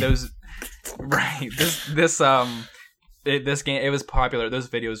obviously gaining? Those, right? This game, it was popular. Those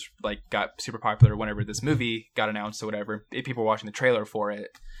videos like got super popular whenever this movie got announced or whatever. People were watching the trailer for it.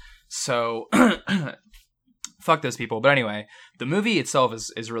 So fuck those people. But anyway, the movie itself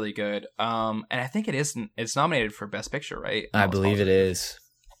is really good. And I think it's nominated for Best Picture, right? I believe it is.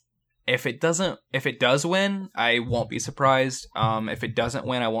 If it does win, I won't be surprised. If it doesn't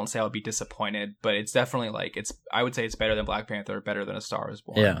win, I won't say I'll be disappointed, but it's definitely like I would say it's better than Black Panther, better than A Star Is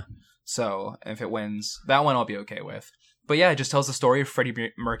Born. Yeah. So if it wins, that one I'll be okay with. But yeah, it just tells the story of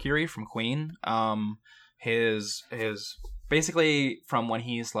Freddie Mercury from Queen. His basically from when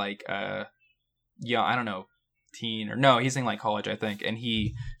he's like I don't know, teen, or no, he's in like college, I think, and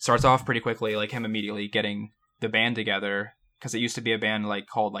he starts off pretty quickly, like him immediately getting the band together, because it used to be a band like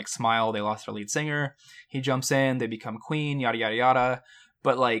called like Smile. They lost their lead singer. He jumps in, they become Queen, yada yada yada.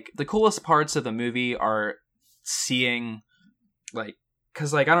 But like the coolest parts of the movie are seeing, like,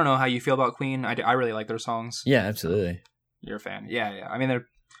 because like I don't know how you feel about Queen. I really like their songs. Yeah, absolutely. You're a fan. Yeah. I mean, they're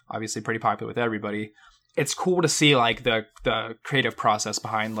obviously pretty popular with everybody. It's cool to see like the creative process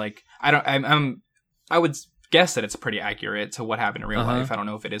behind, like, I would guess that it's pretty accurate to what happened in real life. I don't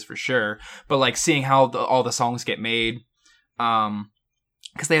know if it is for sure, but like seeing how all the songs get made,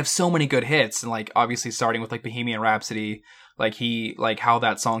 because they have so many good hits, and like obviously starting with like Bohemian Rhapsody, like how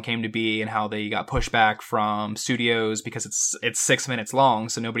that song came to be and how they got pushed back from studios because it's 6 minutes long,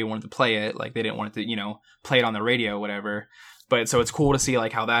 so nobody wanted to play it. Like they didn't want it to, play it on the radio, whatever. But so it's cool to see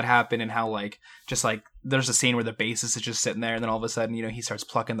like how that happened, and how like just like there's a scene where the bassist is just sitting there, and then all of a sudden, he starts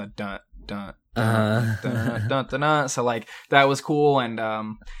plucking the dun dun dun dun dun dun dun. So like that was cool, and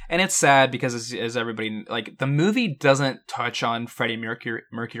it's sad because as everybody, like, the movie doesn't touch on Freddie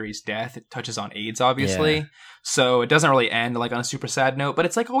Mercury's death. It touches on AIDS, obviously. Yeah. So it doesn't really end like on a super sad note, but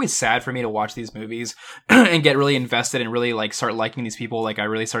it's like always sad for me to watch these movies and get really invested and really like start liking these people. Like I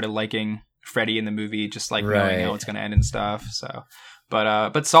really started liking Freddie in the movie, just like knowing how it's going to end and stuff. So,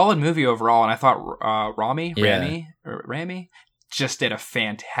 but solid movie overall. And I thought Rami just did a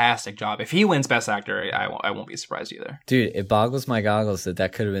fantastic job. If he wins Best Actor, I won't be surprised either. Dude, it boggles my goggles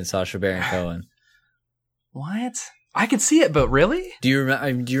that could have been Sacha Baron Cohen. What? I could see it, but really? Do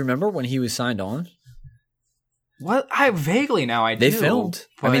you remember when he was signed on? What? I vaguely now I do. They filmed.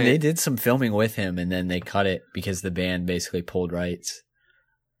 But... I mean, they did some filming with him, and then they cut it because the band basically pulled rights.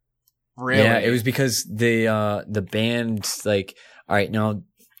 Really? Yeah, it was because the band, like, all right, now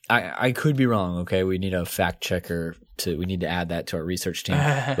I could be wrong. Okay, we need a fact checker we need to add that to our research team.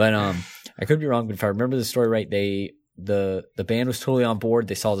 But I could be wrong. But if I remember the story right, the band was totally on board.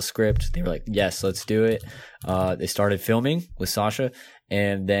 They saw the script. They were like, yes, let's do it. They started filming with Sacha,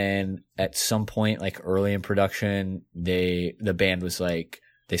 and then at some point, like early in production, the band was like,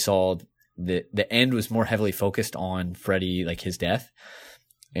 they saw the end was more heavily focused on Freddie, like his death.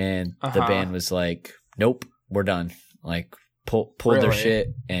 And the band was like, nope, we're done. Like pulled their shit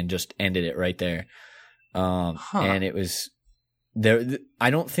and just ended it right there. And it was there. I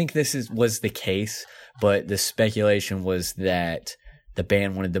don't think this was the case, but the speculation was that the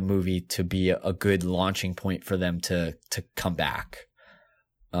band wanted the movie to be a good launching point for them to come back.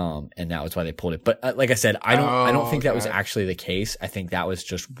 And that was why they pulled it. But like I said, I don't think that was actually the case. I think that was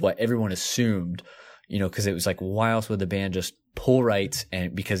just what everyone assumed, because it was like, why else would the band just pull rights?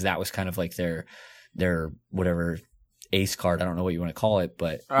 And because that was kind of like their whatever ace card. I don't know what you want to call it,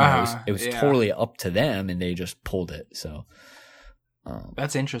 but it was totally up to them, and they just pulled it. So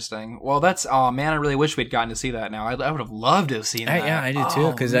That's interesting. Well, oh man, I really wish we'd gotten to see that now. I would have loved to have seen that. Yeah, I did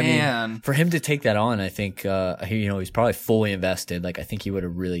too. Because I mean, for him to take that on, I think he's probably fully invested. Like I think he would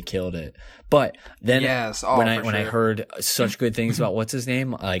have really killed it. But then when I heard such good things about what's his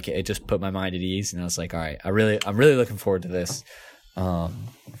name, like it just put my mind at ease, and I was like, all right, I'm really looking forward to this.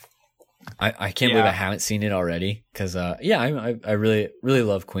 I can't believe I haven't seen it already. Because I really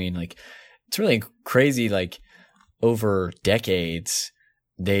love Queen. Like it's really crazy. Like over decades,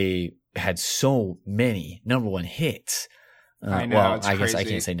 they had so many number one hits. I know. Well, it's I guess crazy. I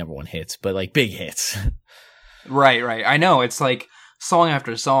can't say number one hits, but like big hits. Right. I know. It's like song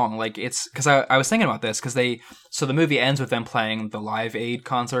after song. Like it's because I was thinking about this because so the movie ends with them playing the Live Aid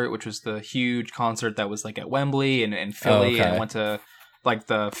concert, which was the huge concert that was like at Wembley and Philly, and it went to like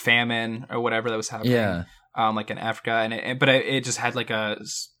the famine or whatever that was happening. Yeah. Like in Africa, but it just had like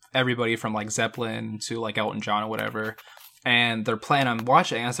everybody from like Zeppelin to like Elton John or whatever, and they're playing. I'm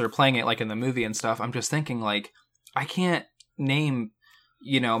watching as they're playing it like in the movie and stuff. I'm just thinking like I can't name,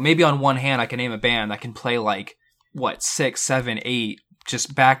 maybe on one hand I can name a band that can play like 6, 7, 8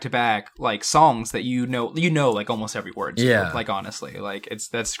 just back to back like songs that like almost every word. Yeah. Like honestly, like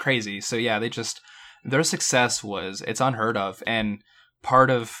that's crazy. So yeah, their success it's unheard of, and part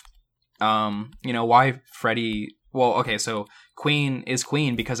of why Freddie. Well, okay, so Queen is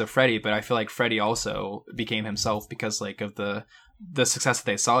Queen because of Freddie, but I feel like Freddie also became himself because like of the success that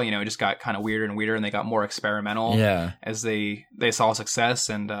they saw. It just got kind of weirder and weirder, and they got more experimental. Yeah. As they saw success,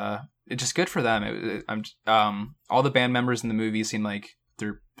 and it's just good for them. All the band members in the movie seem like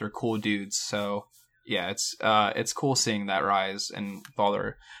they're cool dudes. So yeah, it's cool seeing that rise and all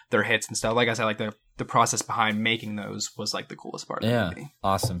their hits and stuff. Like I said, like the process behind making those was like the coolest part of the movie.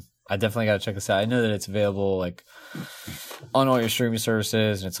 Awesome. I definitely got to check this out. I know that it's available like on all your streaming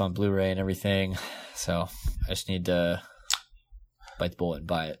services, and it's on Blu-ray and everything. So I just need to bite the bullet and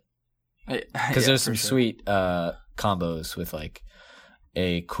buy it. Because there's some sweet combos with like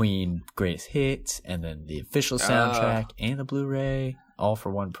a Queen greatest hits, and then the official soundtrack and the Blu-ray, all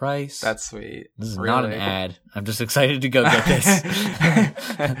for one price. That's sweet. This is not an ad. I'm just excited to go get this.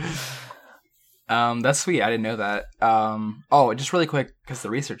 That's sweet. I didn't know that. Just really quick, because the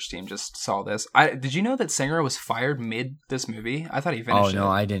research team just saw this. Did you know that Singer was fired mid this movie? I thought he finished. Oh no,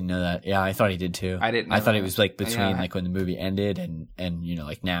 I didn't know that. Yeah, I thought he did too. I didn't. I thought it was like between like when the movie ended and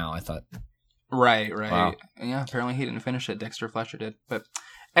like now. I thought. Right. Wow. Yeah, apparently he didn't finish it. Dexter Fletcher did. But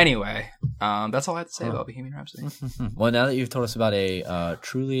anyway, that's all I have to say about Bohemian Rhapsody. Well, now that you've told us about a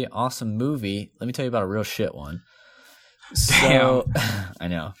truly awesome movie, let me tell you about a real shit one. So, I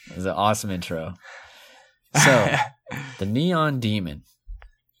know. It was an awesome intro. So, The Neon Demon.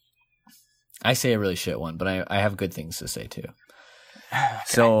 I say a really shit one, but I have good things to say too. Okay.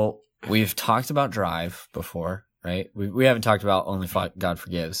 So, we've talked about Drive before, right? We haven't talked about Only God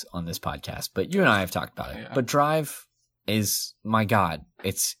Forgives on this podcast, but you and I have talked about it. Yeah. But Drive is, my God,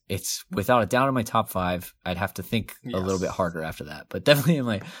 it's without a doubt in my top 5. I'd have to think a little bit harder after that, but definitely in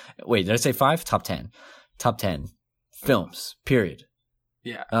my, wait, did I say 5? Top 10. Top 10. Films, period.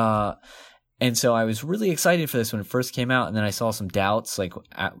 Yeah. And so I was really excited for this when it first came out, and then I saw some doubts, like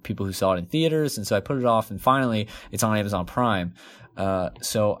people who saw it in theaters, and so I put it off, and finally it's on Amazon Prime.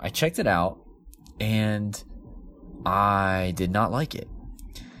 So I checked it out, and I did not like it.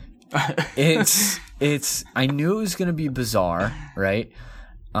 I knew it was going to be bizarre, right?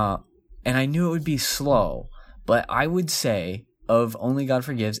 And I knew it would be slow, but I would say of Only God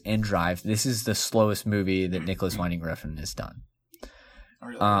Forgives and Drive, this is the slowest movie that Nicholas Winding Refn has done.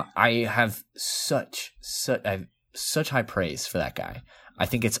 Really? I have such high praise for that guy. I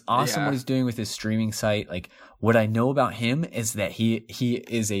think it's awesome what he's doing with his streaming site. Like, what I know about him is that he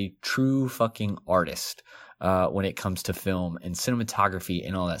is a true fucking artist when it comes to film and cinematography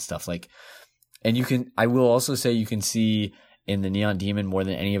and all that stuff. Like, and I will also say you can see in The Neon Demon more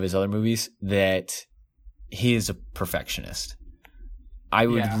than any of his other movies that he is a perfectionist. I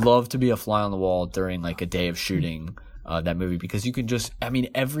would love to be a fly on the wall during like a day of shooting that movie, because you can just, I mean,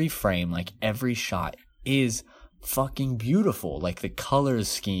 every frame, like every shot is fucking beautiful. Like the color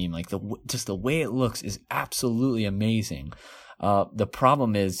scheme, like just the way it looks is absolutely amazing. The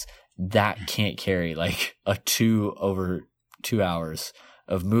problem is that can't carry like a 2 hours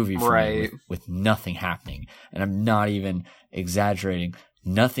of movie frame with nothing happening. And I'm not even exaggerating.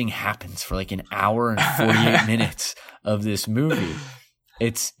 Nothing happens for like an hour and 48 minutes of this movie.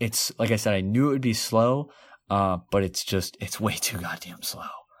 It's like I said, I knew it would be slow, but it's way too goddamn slow.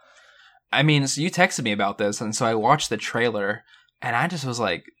 I mean, so you texted me about this, and so I watched the trailer, and I just was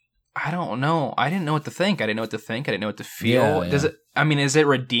like, I don't know. I didn't know what to think. I didn't know what to think. I didn't know what to feel. Yeah. Is it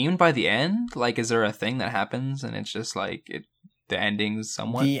redeemed by the end? Like, is there a thing that happens, and it's just like the ending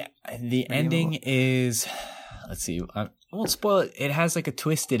somewhat? The ending is, let's see, I won't spoil it. It has like a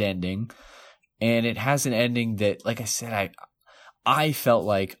twisted ending, and it has an ending that, like I said, I felt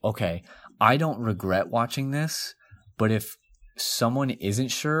like, okay, I don't regret watching this, but if someone isn't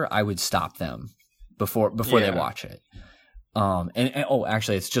sure, I would stop them before they watch it. And oh,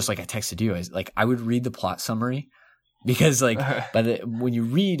 actually, it's just like I texted you. I would read the plot summary, because like when you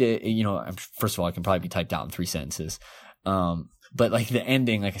read it, you know, first of all, it can probably be typed out in 3 sentences. But like the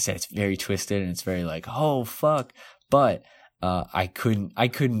ending, like I said, it's very twisted and it's very like, oh fuck. But I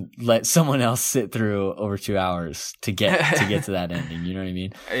couldn't let someone else sit through over 2 hours to get to that ending. You know what I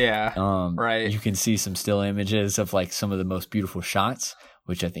mean? Yeah. Right. You can see some still images of like some of the most beautiful shots,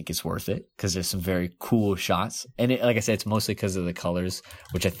 which I think is worth it because there's some very cool shots. And like I said, it's mostly because of the colors,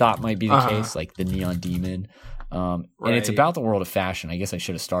 which I thought might be the case, like the neon demon. And it's about the world of fashion. I guess I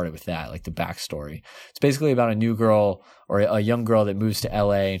should have started with that, like the backstory. It's basically about a new girl or a young girl that moves to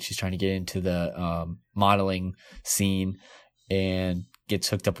LA and she's trying to get into the modeling scene and gets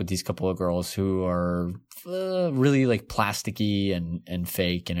hooked up with these couple of girls who are really like plasticky and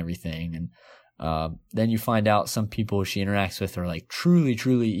fake and everything. And then you find out some people she interacts with are like truly,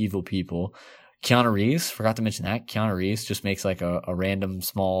 truly evil people. Keanu Reeves, forgot to mention that. Keanu Reeves just makes like a random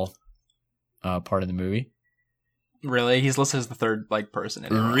small part of the movie. Really? He's listed as the third like person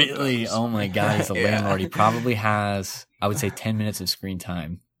in it. Really? Oh my god, he's a landlord. He probably has, I would say, 10 minutes of screen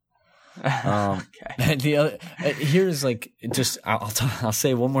time. Okay. The other here's like just I'll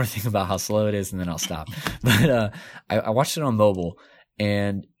say one more thing about how slow it is and then I'll stop. But I watched it on mobile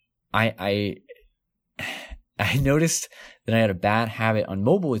and I noticed that I had a bad habit on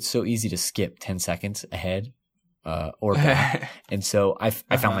mobile. It's so easy to skip 10 seconds ahead. Or back. And so I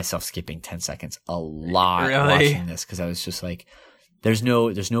found myself skipping 10 seconds a lot watching this because I was just like, there's no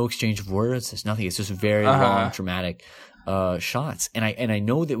exchange of words. There's nothing. It's just very long, dramatic shots. And I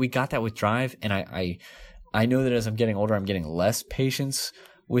know that we got that with Drive. And I know that as I'm getting older, I'm getting less patience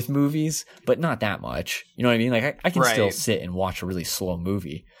with movies, but not that much. You know what I mean? Like I can still sit and watch a really slow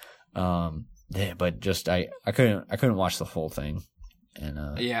movie. But just I couldn't watch the whole thing.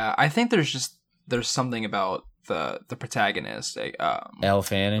 And yeah, I think there's something about the protagonist, Elle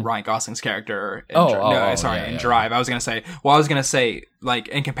Fanning, Ryan Gosling's character. In in Drive. I was gonna say, like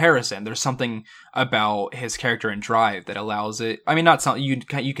in comparison, there's something about his character in Drive that allows it. I mean, not something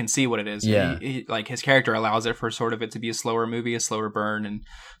you can see what it is. Yeah, like his character allows it for sort of it to be a slower movie, a slower burn, and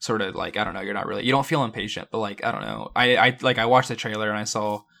sort of like I don't know. You don't feel impatient, but like I don't know. I watched the trailer and I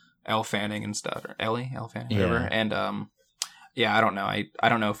saw Elle Fanning and stuff, or Elle Fanning, whatever, and I don't know. I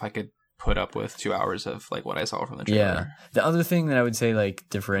don't know if I could put up with 2 hours of like what I saw from the trailer. Yeah. The other thing that I would say like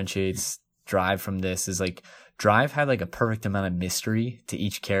differentiates Drive from this is like Drive had like a perfect amount of mystery to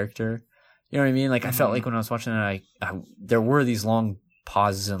each character. You know what I mean? Like I felt like when I was watching it, I there were these long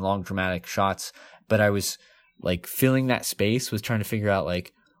pauses and long dramatic shots, but I was like filling that space with trying to figure out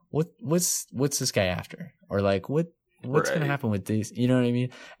like what's this guy after, or like what's going to happen with this? You know what I mean?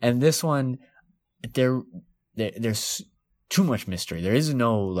 And this one, there's too much mystery. There is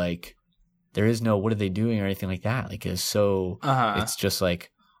no what are they doing or anything like that. Like it's so it's just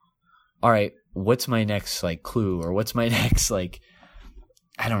like, all right, what's my next like clue, or what's my next like,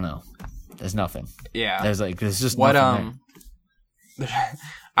 I don't know. There's nothing. Yeah. There's just nothing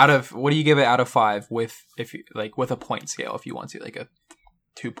there. What do you give it out of 5 with a point scale if you want to, like a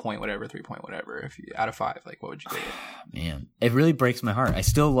 2 point whatever, 3 point whatever, if you out of 5, like what would you give it? Man, it really breaks my heart. I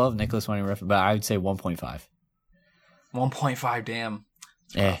still love Nicholas Winding Refn, but I would say 1.5. 1.5, damn.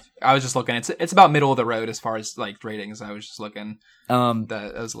 I was just looking. It's about middle of the road as far as like ratings. I was just looking.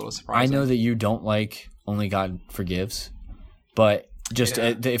 That was a little surprising. I know that you don't like Only God Forgives, but just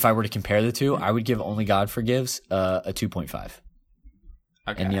if I were to compare the two, I would give Only God Forgives a 2.5,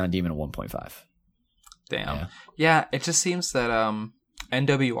 and Neon Demon a 1.5. Damn. Yeah, it just seems that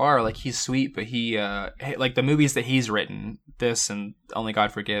NWR, like he's sweet, but he like the movies that he's written, this and Only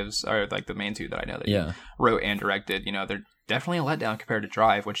God Forgives are like the main two that I know that he wrote and directed. You know, they're definitely a letdown compared to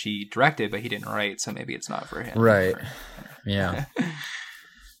Drive, which he directed but he didn't write, so maybe it's not for him. Right. Yeah.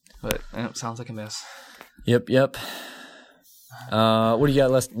 But it sounds like a miss. Yep. What do you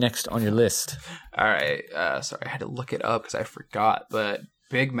got next on your list? All right. Sorry, I had to look it up because I forgot, but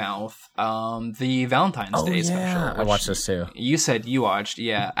Big Mouth, the Valentine's Day special. I watched this too. You said you watched,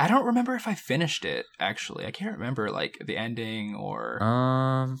 yeah. I don't remember if I finished it, actually. I can't remember, like, the ending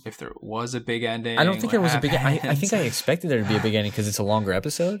or if there was a big ending. I don't think there was a big ending. I think I expected there to be a big ending because it's a longer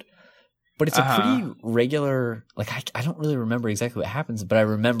episode. But it's a pretty regular, like, I don't really remember exactly what happens, but I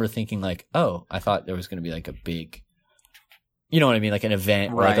remember thinking, like, oh, I thought there was going to be, like, a big you know what I mean, like an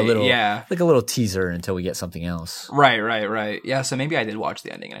event, or like a little teaser until we get something else. Right. Yeah, so maybe I did watch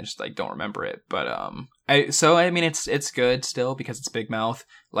the ending and I just like don't remember it. But I mean it's good still because it's Big Mouth.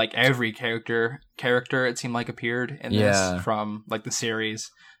 Like every character it seemed like appeared in this, from like the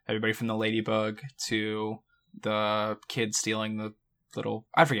series. Everybody from the ladybug to the kid stealing the little,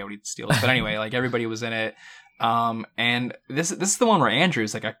 I forget what he steals, but anyway, like everybody was in it. And this is the one where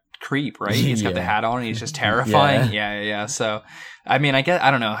Andrew's like a creep, right? He's got the hat on and he's just terrifying. Yeah. So, I mean, I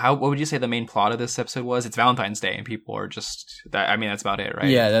don't know. What would you say the main plot of this episode was? It's Valentine's Day and people are just, I mean, that's about it, right?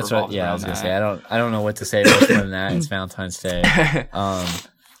 Yeah, that's right. Yeah, I was going to say, I don't know what to say much more than that. It's Valentine's Day.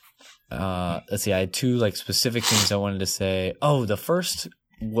 Let's see. I had two like specific things I wanted to say. Oh, the first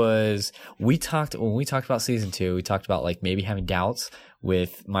was when we talked about season 2, we talked about like maybe having doubts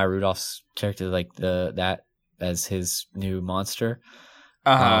with Maya Rudolph's character, like that as his new monster.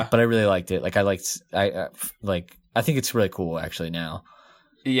 But I really liked it. Like I think it's really cool actually now.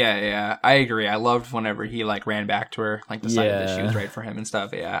 Yeah, I agree. I loved whenever he like ran back to her, like decided that she was right for him and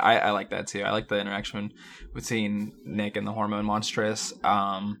stuff. Yeah, I like that too. I like the interaction between Nick and the hormone monstress.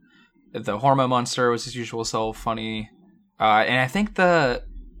 The hormone monster was his usual self, funny, and I think the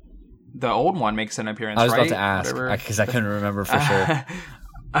old one makes an appearance. I was right? about to ask because I couldn't remember for sure.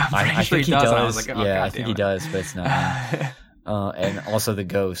 I think he does. And I was like, I think he does, but it's not. And also the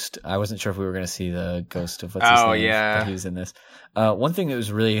ghost. I wasn't sure if we were going to see the ghost of what's his name. But he was in this. One thing that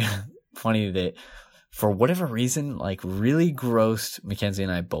was really funny that, for whatever reason, like really grossed Mackenzie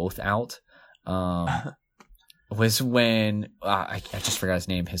and I both out, was when I just forgot his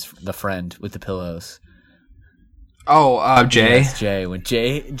name. The friend with the pillows. Oh, Jay. Yes, Jay. When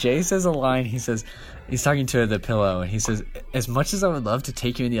Jay says a line, he says he's talking to the pillow, and he says, "As much as I would love to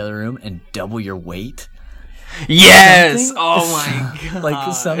take you in the other room and double your weight." Yes. Oh my god.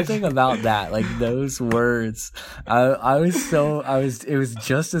 Like something about that, like those words. It was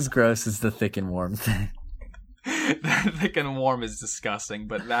just as gross as the thick and warm thing. The thick and warm is disgusting,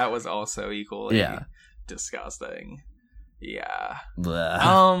 but that was also equally disgusting. Yeah.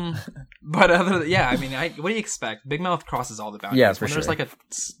 Blah. But I mean, what do you expect? Big Mouth crosses all the boundaries. Yeah, for when sure. There's like a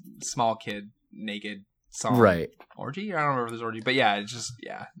small kid naked song, right? Orgy? I don't remember if there's orgy, but yeah, it's just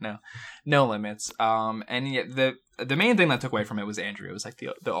no limits. And yet the main thing that took away from it was Andrew. It was like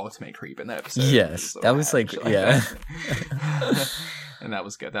the ultimate creep in that episode. Yes, that was like and that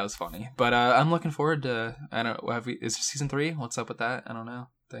was good. That was funny. But I'm looking forward to. I don't know. Is season 3? What's up with that? I don't know.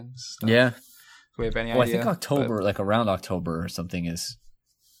 Things. Yeah. Do we have any idea? I think October, like around October or something is.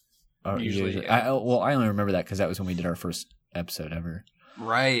 Usually. I only remember that because that was when we did our first episode ever.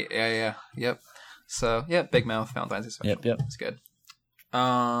 Right. Yeah. Yep. So Big Mouth Valentine's Day special. Yep. It's good.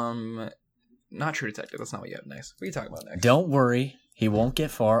 Not True Detective. That's not what you have next. What are you talking about next? Don't worry, he won't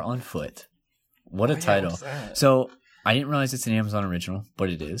get far on foot. What a title! So I didn't realize it's an Amazon original, but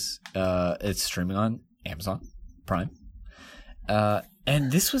it is. It's streaming on Amazon Prime.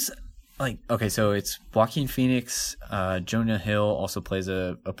 And this was like, okay, so it's Joaquin Phoenix. Jonah Hill also plays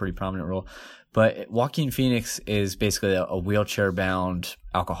a pretty prominent role, but Joaquin Phoenix is basically a wheelchair-bound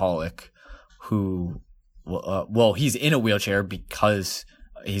alcoholic who, he's in a wheelchair because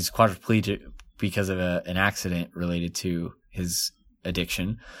he's quadriplegic because of an accident related to his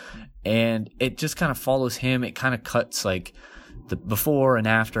addiction, and it just kind of follows him. It kind of cuts like the before and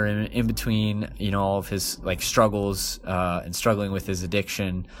after and in between, all of his like struggles and struggling with his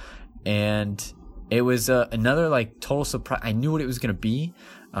addiction. And it was another like total surprise. I knew what it was going to be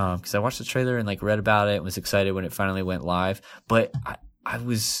because I watched the trailer and like read about it and was excited when it finally went live. But I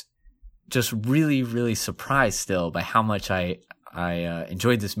was just really, really surprised still by how much I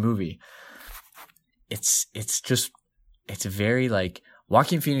enjoyed this movie. It's very like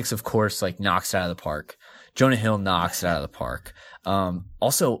Joaquin Phoenix, of course, like knocks it out of the park. Jonah Hill knocks it out of the park.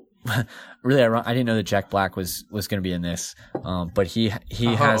 Also, really ironic, I didn't know that Jack Black was going to be in this. But he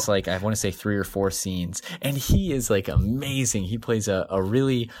has like, I want to say 3 or 4 scenes, and he is like amazing. He plays a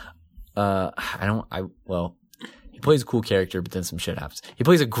really, he plays a cool character, but then some shit happens. He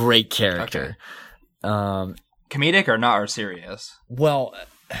plays a great character. Okay. Comedic or not, or serious? Well,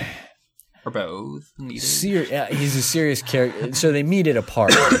 or both. He's a serious character. So they meet at a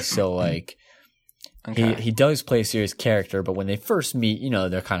party. So like, he does play a serious character, but when they first meet,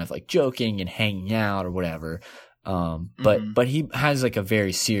 they're kind of like joking and hanging out or whatever. But he has like a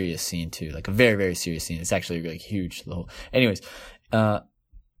very serious scene too, like a very, very serious scene. It's actually really huge. Anyways,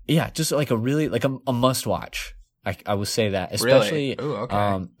 just like a really like a must watch. I will say that, especially, Really? Ooh,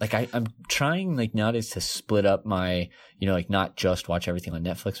 okay. like I'm trying like nowadays to split up my, like not just watch everything on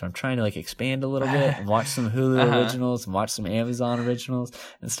Netflix, but I'm trying to like expand a little bit and watch some Hulu originals and watch some Amazon originals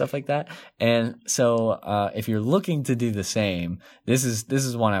and stuff like that. And so, if you're looking to do the same, this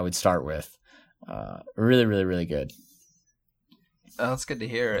is one I would start with. Really, really, really good. Oh, that's good to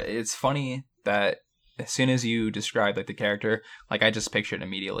hear. It's funny that as soon as you described like the character, like I just pictured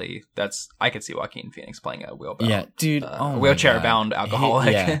immediately. I could see Joaquin Phoenix playing a Yeah, dude. wheelchair bound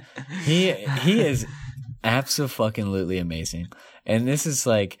alcoholic. He is absolutely amazing. And this is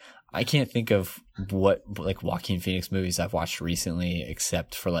like, I can't think of what like Joaquin Phoenix movies I've watched recently,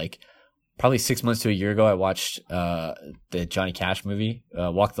 except for like probably 6 months to a year ago, I watched the Johnny Cash movie,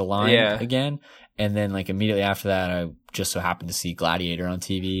 Walk the Line again. And then like immediately after that, I just so happened to see Gladiator on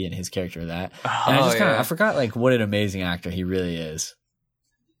TV and his character in that. And I just I forgot like what an amazing actor he really is.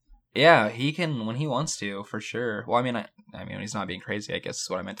 Yeah, he can when he wants to, for sure. Well, I mean, when he's not being crazy, I guess is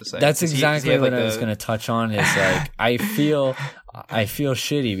what I meant to say. That's exactly what I was going to touch on. Is like I feel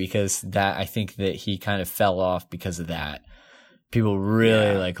shitty because I think that he kind of fell off because of that. People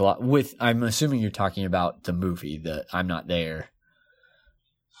really like a lot with. I'm assuming you're talking about the movie, the I'm Not There.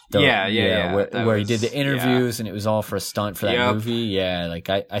 Where he did the interviews and it was all for a stunt for that movie. Yeah, like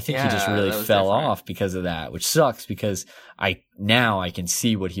I think he just really fell off because of that, which sucks because I can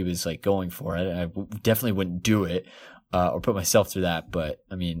see what he was like going for. I definitely wouldn't do it or put myself through that, but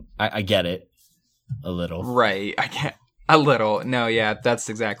I mean, I get it a little. Right, I get a little. No, yeah, that's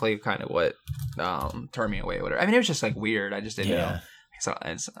exactly kind of what turned me away. Whatever. I mean, it was just like weird. I just didn't know. So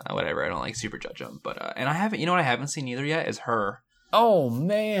it's whatever. I don't like super judge him, but and I haven't. You know what I haven't seen either yet is Her. Oh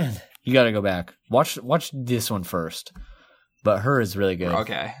man, you got to go back. Watch this one first. But Her is really good.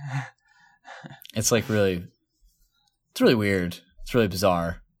 Okay. It's like really weird. It's really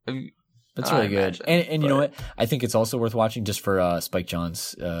bizarre. It's really good. And you know what? I think it's also worth watching just for Spike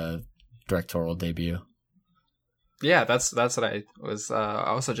Jonze's directorial debut. Yeah, that's what I was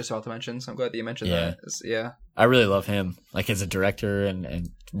also just about to mention. So I'm glad that you mentioned that. Yeah. I really love him, like as a director and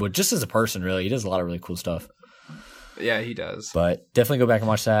just as a person. Really, he does a lot of really cool stuff. Yeah, he does. But definitely go back and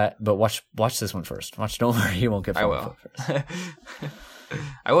watch that. But watch this one first. Don't worry, you won't get. I will.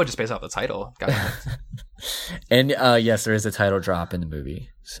 I will just based off the title. And yes, there is a title drop in the movie.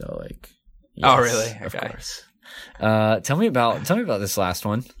 So like. Yes, oh really? Okay. Of course. Tell me about this last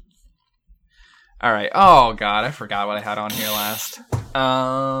one. All right. Oh God, I forgot what I had on here last.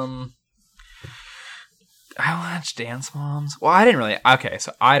 I watched Dance Moms. Well, I didn't really. Okay,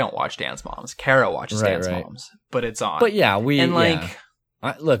 so I don't watch Dance Moms. Kara watches Dance Moms, but it's on. But yeah,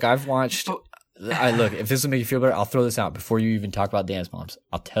 I've watched. If this will make you feel better, I'll throw this out before you even talk about Dance Moms.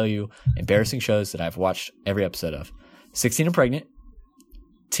 I'll tell you embarrassing shows that I've watched every episode of: 16 and Pregnant,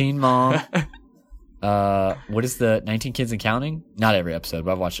 Teen Mom. What is the 19 Kids and Counting? Not every episode,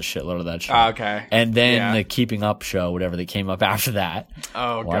 but I've watched a shitload of that show. Okay. And then the Keeping Up show, whatever that came up after that.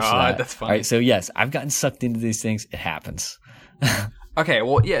 Oh God, that's funny. All right, so yes, I've gotten sucked into these things. It happens. Okay,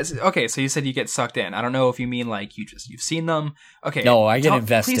 well, yes. Okay, so you said you get sucked in. I don't know if you mean like you've seen them. Okay. No, I get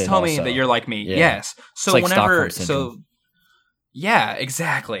invested. Please tell me also. that you're like me. Yeah. Yes. So it's like whenever, Stockholm syndrome. Yeah,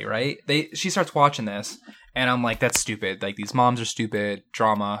 exactly. Right. She starts watching this, and I'm like, that's stupid. Like these moms are stupid.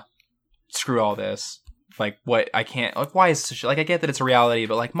 Drama. Screw all this. Like what I can't like why is this like I get that it's a reality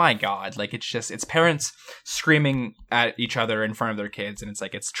but like my God like it's parents screaming at each other in front of their kids and it's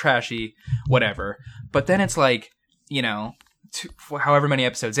like it's trashy whatever but then it's like however many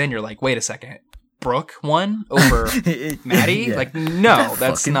episodes in you're like wait a second Brooke won over Maddie like no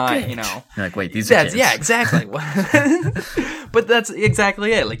that's not bitch. You're like wait these are kids. Yeah exactly but that's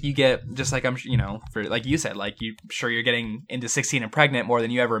exactly it like you get just like I'm for like you said like you're getting into 16 and Pregnant more than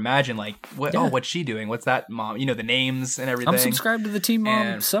you ever imagined like what's she doing what's that mom the names and everything. I'm subscribed to the Teen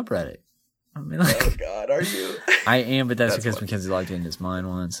Mom subreddit. I mean like oh God are you I am but that's because Mackenzie logged into mine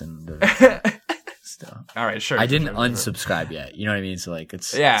once and stuff. All right sure I didn't unsubscribe yet you know what I mean so like it's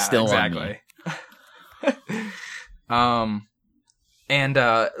still exactly. on me. And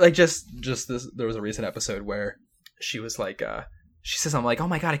like just this there was a recent episode where she was like she says I'm like oh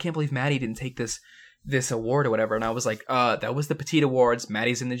my God I can't believe Maddie didn't take this award or whatever and I was like that was the Petite Awards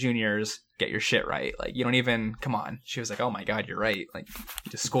Maddie's in the juniors get your shit right like you don't even come on she was like oh my God you're right like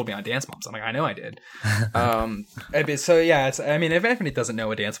you just schooled me on Dance Moms I'm like I know I did so yeah it's I mean if anybody doesn't know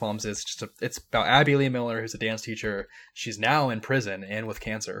what Dance Moms is it's about Abby Lee Miller who's a dance teacher she's now in prison and with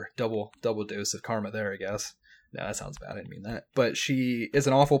cancer double dose of karma there I guess. No, that sounds bad. I didn't mean that. But she is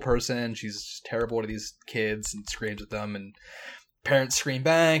an awful person. She's terrible to these kids and screams at them. And parents scream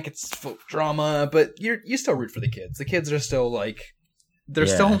back. It's full of drama. But you still root for the kids. The kids are still like, they're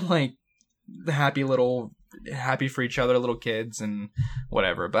still like the happy little happy for each other, little kids and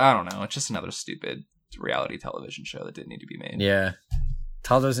whatever. But I don't know. It's just another stupid reality television show that didn't need to be made. Yeah.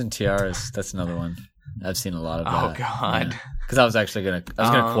 Toddlers and Tiaras, that's another one. I've seen a lot of that. Oh God. Because I was actually gonna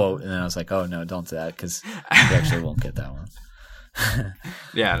quote, and then I was like, oh no, don't do that, because you actually won't get that one.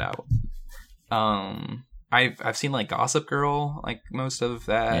 Yeah, no. I've seen like Gossip Girl, like most of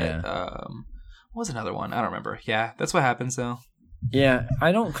that. Yeah. What was another one? I don't remember. Yeah, that's what happens though. Yeah,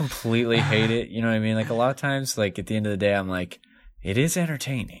 I don't completely hate it. You know what I mean? Like a lot of times, like at the end of the day, I'm like, it is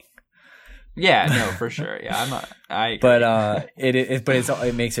entertaining. Yeah, no, for sure. Yeah, I'm not. I agree. But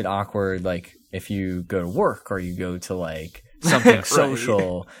it makes it awkward. Like if you go to work or you go to like something Right.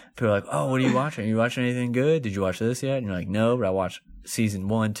 social, people are like, "Oh, what are you watching? Are you watching anything good? Did you watch this yet?" And you're like, "No, but I watched season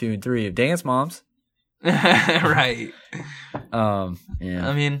 1, 2, and 3 of Dance Moms." Right. Yeah.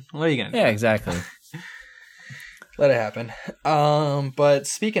 I mean, what are you gonna do? Yeah, exactly. Let it happen. But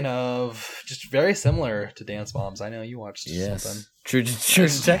speaking of, just very similar to Dance Moms, I know you watched something. True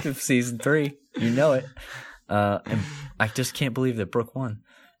Detective season 3. You know it. And I just can't believe that Brooke won.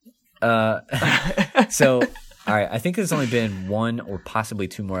 So, all right. I think there's only been 1 or possibly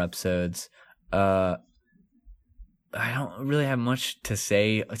 2 more episodes. I don't really have much to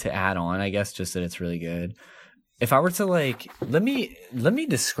say to add on. I guess just that it's really good. If I were to like, let me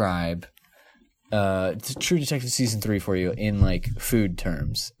describe True Detective season 3 for you in like food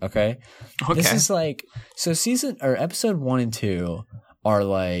terms. Okay. This is like, so episode 1 and 2 are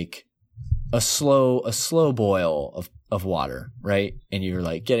like a slow boil of water, right? And you're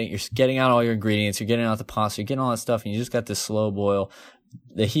like getting out all your ingredients, you're getting out the pasta, you're getting all that stuff, and you just got this slow boil.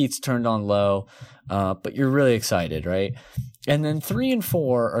 The heat's turned on low, but you're really excited, right? And then 3 and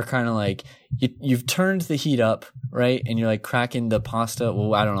 4 are kind of like you've turned the heat up, right? And you're like cracking the pasta.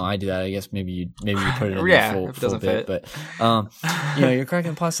 Well, I don't know. I do that. I guess maybe you put it in the full bit, but you're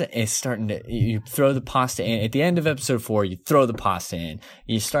cracking the pasta and it's starting to. You throw the pasta in at the end of episode 4. You throw the pasta in.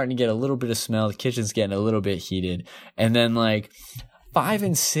 You're starting to get a little bit of smell. The kitchen's getting a little bit heated, and then like 5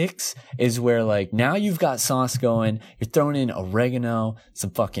 and 6 is where like now you've got sauce going. You're throwing in oregano, some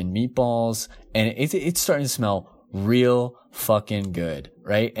fucking meatballs, and it's starting to smell real fucking good,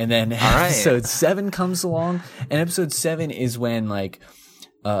 right? And then episode 7 comes along, and episode 7 is when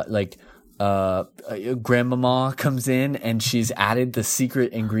grandmama comes in and she's added the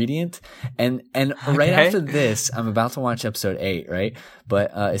secret ingredient, and right after this I'm about to watch episode 8, right?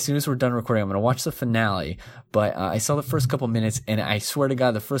 But as soon as we're done recording, I'm going to watch the finale. But I saw the first couple minutes, and I swear to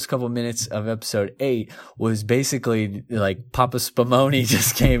God, the first couple minutes of episode 8 was basically like Papa Spumoni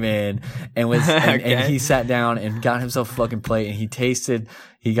just came in and was and he sat down and got himself a fucking plate, and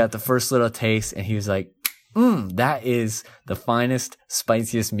he got the first little taste, and he was like, that is the finest,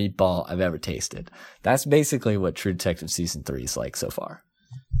 spiciest meatball I've ever tasted. That's basically what True Detective season 3 is like so far.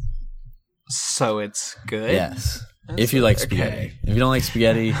 So it's good? Yes. If you like spaghetti. Okay. If you don't like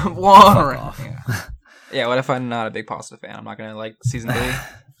spaghetti, fuck off. Yeah, what if I'm not a big pasta fan? I'm not going to like season 3?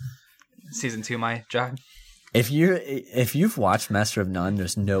 Season 2, my job? If you've watched Master of None,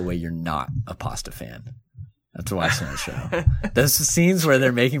 there's no way you're not a pasta fan. After watching the show. Those scenes where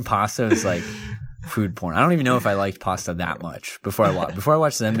they're making pasta is like food porn. I don't even know if I liked pasta that much before I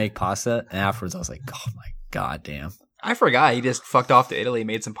watched them make pasta, and afterwards I was like, oh my god damn. I forgot he just fucked off to Italy,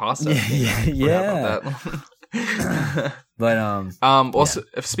 made some pasta. Yeah. But So,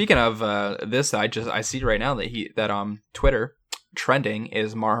 speaking of this, I see right now that Twitter trending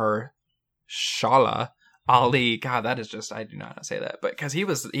is Mahershala Ali. God, that is just, I do not know how to say that, but because he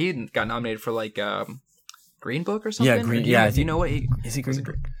got nominated for like Green Book or something. Yeah, Green. Do you know what is he Green?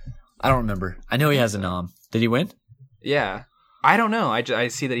 I don't remember. I know he has a nom. Did he win? Yeah, I don't know. I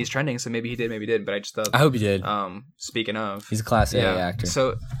see that he's trending, so maybe he did, maybe he didn't. But I just thought. I hope he did. Speaking of, he's a Class A actor.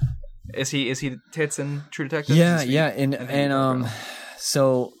 So, is he tits in True Detective? Yeah,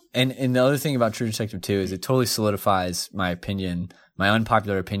 So the other thing about True Detective 2 is it totally solidifies my opinion, my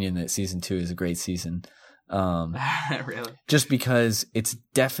unpopular opinion, that season 2 is a great season. Really? Just because it's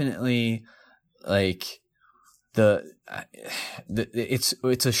definitely like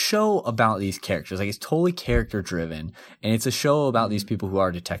it's a show about these characters. Like, it's totally character driven, and it's a show about these people who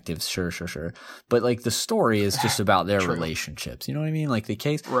are detectives. Sure. But like the story is just about their relationships. You know what I mean? Like the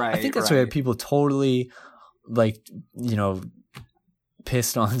case. Right. I think that's why people totally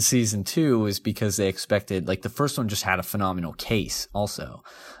pissed on season 2 is because they expected, like, the first one just had a phenomenal case also.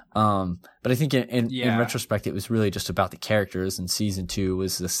 But I think in retrospect, it was really just about the characters, and season 2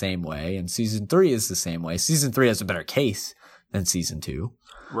 was the same way, and season 3 is the same way. Season 3 has a better case than season 2.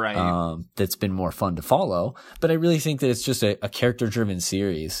 Right. That's been more fun to follow. But I really think that it's just a character driven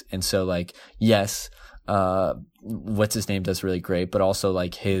series. And so, like, yes, what's his name does really great, but also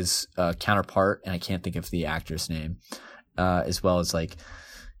like his counterpart, and I can't think of the actor's name, as well as like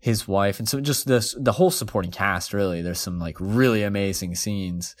his wife, and so just the whole supporting cast. Really, there's some like really amazing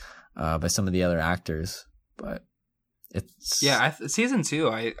scenes by some of the other actors, but it's season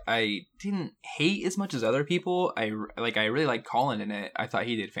 2. I didn't hate as much as other people. I really liked Colin in it. I thought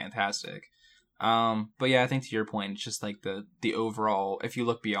he did fantastic. But yeah, I think to your point, it's just like the overall, if you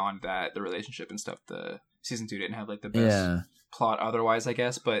look beyond that, the relationship and stuff, the season 2 didn't have like the best plot otherwise, I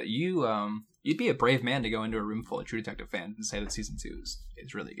guess. But you'd be a brave man to go into a room full of True Detective fans and say that season 2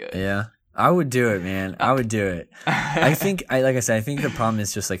 is really good. Yeah, I would do it, man. I would do it. I think, like I said, I think the problem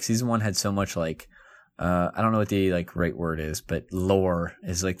is just like season 1 had so much like, I don't know what the like right word is, but lore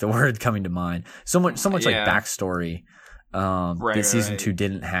is like the word coming to mind. So much like backstory that season 2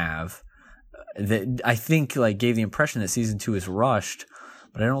 didn't have. That I think like gave the impression that season 2 is rushed,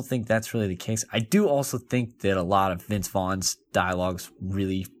 but I don't think that's really the case. I do also think that a lot of Vince Vaughn's dialogue's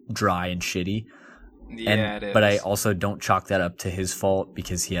really dry and shitty. Yeah, it is. But I also don't chalk that up to his fault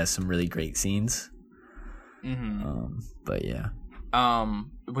because he has some really great scenes. Mm-hmm. But yeah.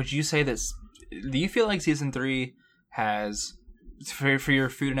 Would you say that? Do you feel like season 3 has, for your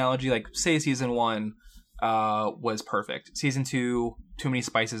food analogy, like say season 1 was perfect, season 2 too many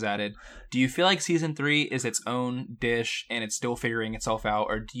spices added? Do you feel like season 3 is its own dish and it's still figuring itself out,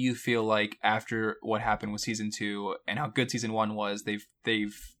 or do you feel like after what happened with season 2 and how good season 1 was, they've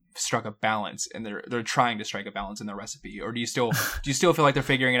struck a balance and they're trying to strike a balance in the recipe, or do you still feel like they're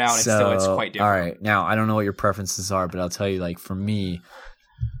figuring it out and it's quite different? All right, now I don't know what your preferences are, but I'll tell you, like for me,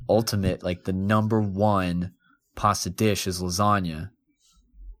 ultimate, like the number one pasta dish is lasagna.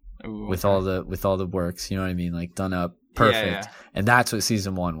 Ooh, with all the works, you know what I mean, like done up perfect. Yeah. And that's what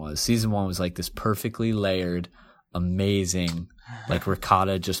season 1 was. Season 1 was like this perfectly layered, amazing, like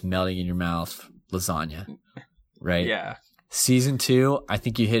ricotta just melting in your mouth lasagna, right? Yeah. Season 2, I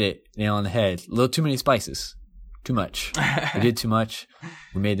think you hit it nail on the head. A little too many spices, too much. We did too much.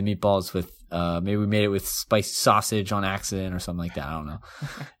 We made the meatballs with maybe we made it with spiced sausage on accident or something like that. I don't know.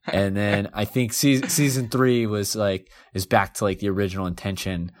 And then I think season 3 is back to like the original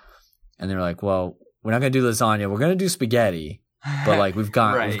intention. And they're like, well, we're not going to do lasagna. We're going to do spaghetti. But like we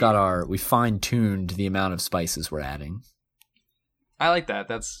fine-tuned the amount of spices we're adding. I like that.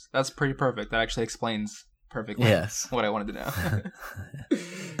 That's pretty perfect. That actually explains perfectly what I wanted to know.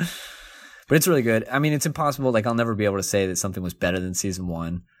 But it's really good. I mean, it's impossible. Like I'll never be able to say that something was better than season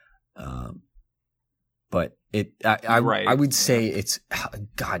 1. But I would say it's,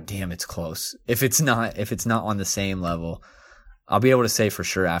 God damn, it's close. If it's not on the same level, I'll be able to say for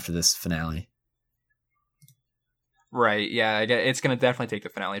sure after this finale. Right. Yeah. It's going to definitely take the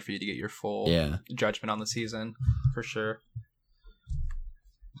finale for you to get your full judgment on the season for sure.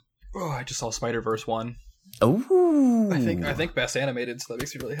 Oh, I just saw Spider-Verse 1. Oh, I think best animated, so that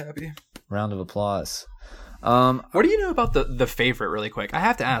makes me really happy. Round of applause. What do you know about the favorite? Really quick, I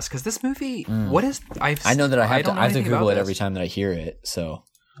have to ask because this movie. What is? I know that I have to Google it every time that I hear it. So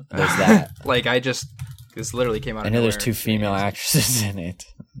there's that. Like this literally came out. I know there's 2 female actresses in it.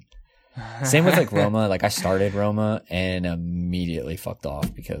 Same with like Roma. Like I started Roma and immediately fucked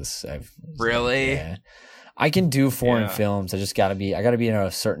off because really. Yeah, I can do foreign films. I just gotta be in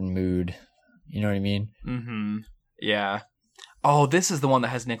a certain mood. You know what I mean? Mm-hmm. Yeah. Oh, this is the one that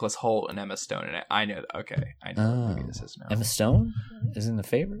has Nicholas Hoult and Emma Stone in it. I know. Okay, I know what movie this is now. Emma Stone is in the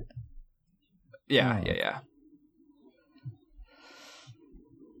favorite. Yeah, Oh. yeah.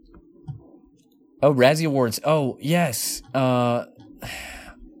 Oh, Razzie Awards. Oh, yes.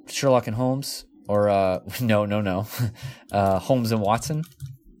 Sherlock and Holmes, or no. Holmes and Watson.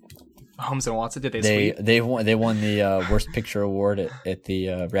 Holmes and Watson. Did they? They won the worst picture award at the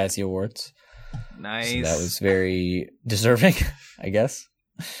Razzie Awards. Nice. So that was very deserving, I guess.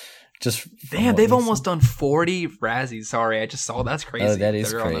 Just damn, they've almost done 40 Razzies. Sorry, I just saw. That's crazy. Oh, that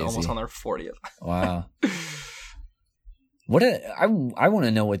is They're crazy. almost on their 40th. Wow. I want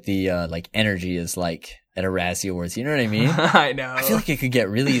to know what the like energy is like at a Razzie Awards. You know what I mean? I know. I feel like it could get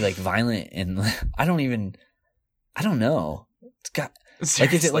really like violent, and I don't know. It's got. Seriously,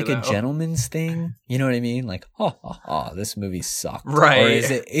 like, is it like though. a gentleman's thing? You know what I mean? Like, this movie sucked. Right. Or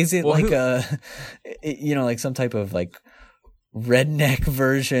is it like like some type of like redneck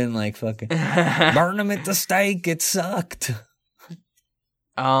version, like fucking burn them at the stake, it sucked.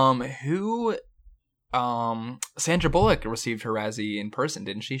 Sandra Bullock received her Razzie in person,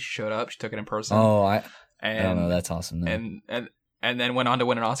 didn't she? She showed up, she took it in person. Oh, I don't know, that's awesome though. And then went on to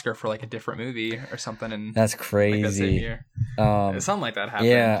win an Oscar for like a different movie or something. And that's crazy. like that same year. Something like that happened.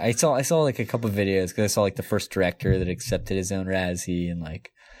 Yeah, I saw like a couple of videos because I saw like the first director that accepted his own Razzie, and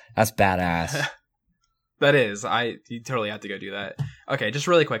like that's badass. That is, you totally have to go do that. Okay, just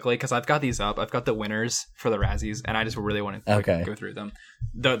really quickly, because I've got these up. I've got the winners for the Razzies, and I just really want to go through them.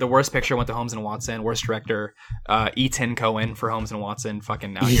 The worst picture went to Holmes and Watson. Worst director, Ethan Coen for Holmes and Watson.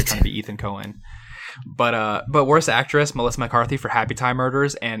 Fucking out here trying to be Ethan Coen. But worst actress, Melissa McCarthy for Happy Time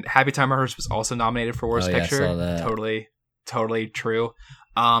Murders, and Happy Time Murders was also nominated for worst picture. I saw that. Totally true.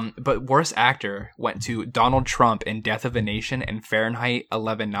 But worst actor went to Donald Trump in Death of a Nation and Fahrenheit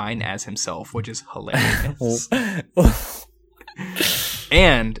 11/9 as himself, which is hilarious.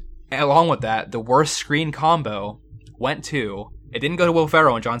 And along with that, the worst screen combo went to, it didn't go to Will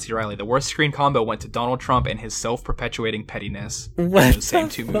Ferrell and John C. Reilly. The worst screen combo went to Donald Trump and his self-perpetuating pettiness in those same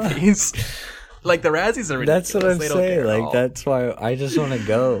two movies. Like, the Razzies are ridiculous. That's what I'm They don't saying. care at Like, all. that's why I just want to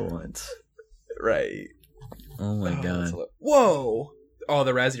go once. Right. Oh my god. Whoa. Oh,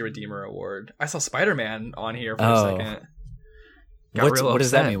 the Razzie Redeemer Award. I saw Spider-Man on here for a second. What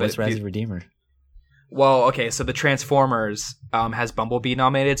does that mean? What's Razzie Redeemer? Well, okay, so the Transformers has Bumblebee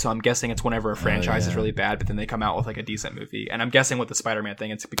nominated, so I'm guessing it's whenever a franchise is really bad, but then they come out with like a decent movie. And I'm guessing with the Spider-Man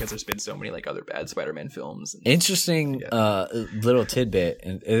thing, it's because there's been so many like other bad Spider-Man films. Interesting little tidbit,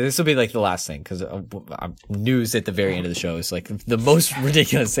 and this will be like the last thing because news at the very end of the show is like the most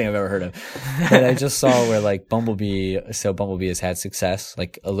ridiculous thing I've ever heard of. But I just saw where like Bumblebee has had success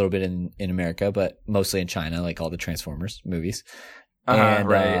like a little bit in America, but mostly in China, like all the Transformers movies.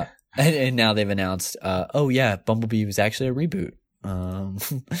 Right. And now they've announced, Bumblebee was actually a reboot.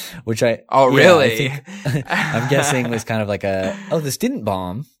 Which really? I think, I'm guessing was kind of like this didn't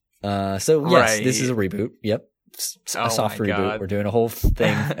bomb. So yes, this is a reboot. Yep. A soft reboot. God. We're doing a whole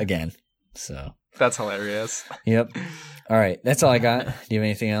thing again. So that's hilarious. Yep. All right. That's all I got. Do you have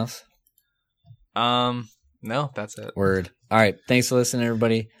anything else? No, that's it. Word. All right. Thanks for listening,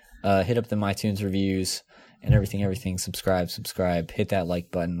 everybody. Hit up the iTunes reviews. And everything, subscribe, hit that like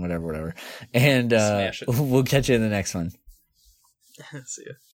button, whatever. And we'll catch you in the next one. See ya.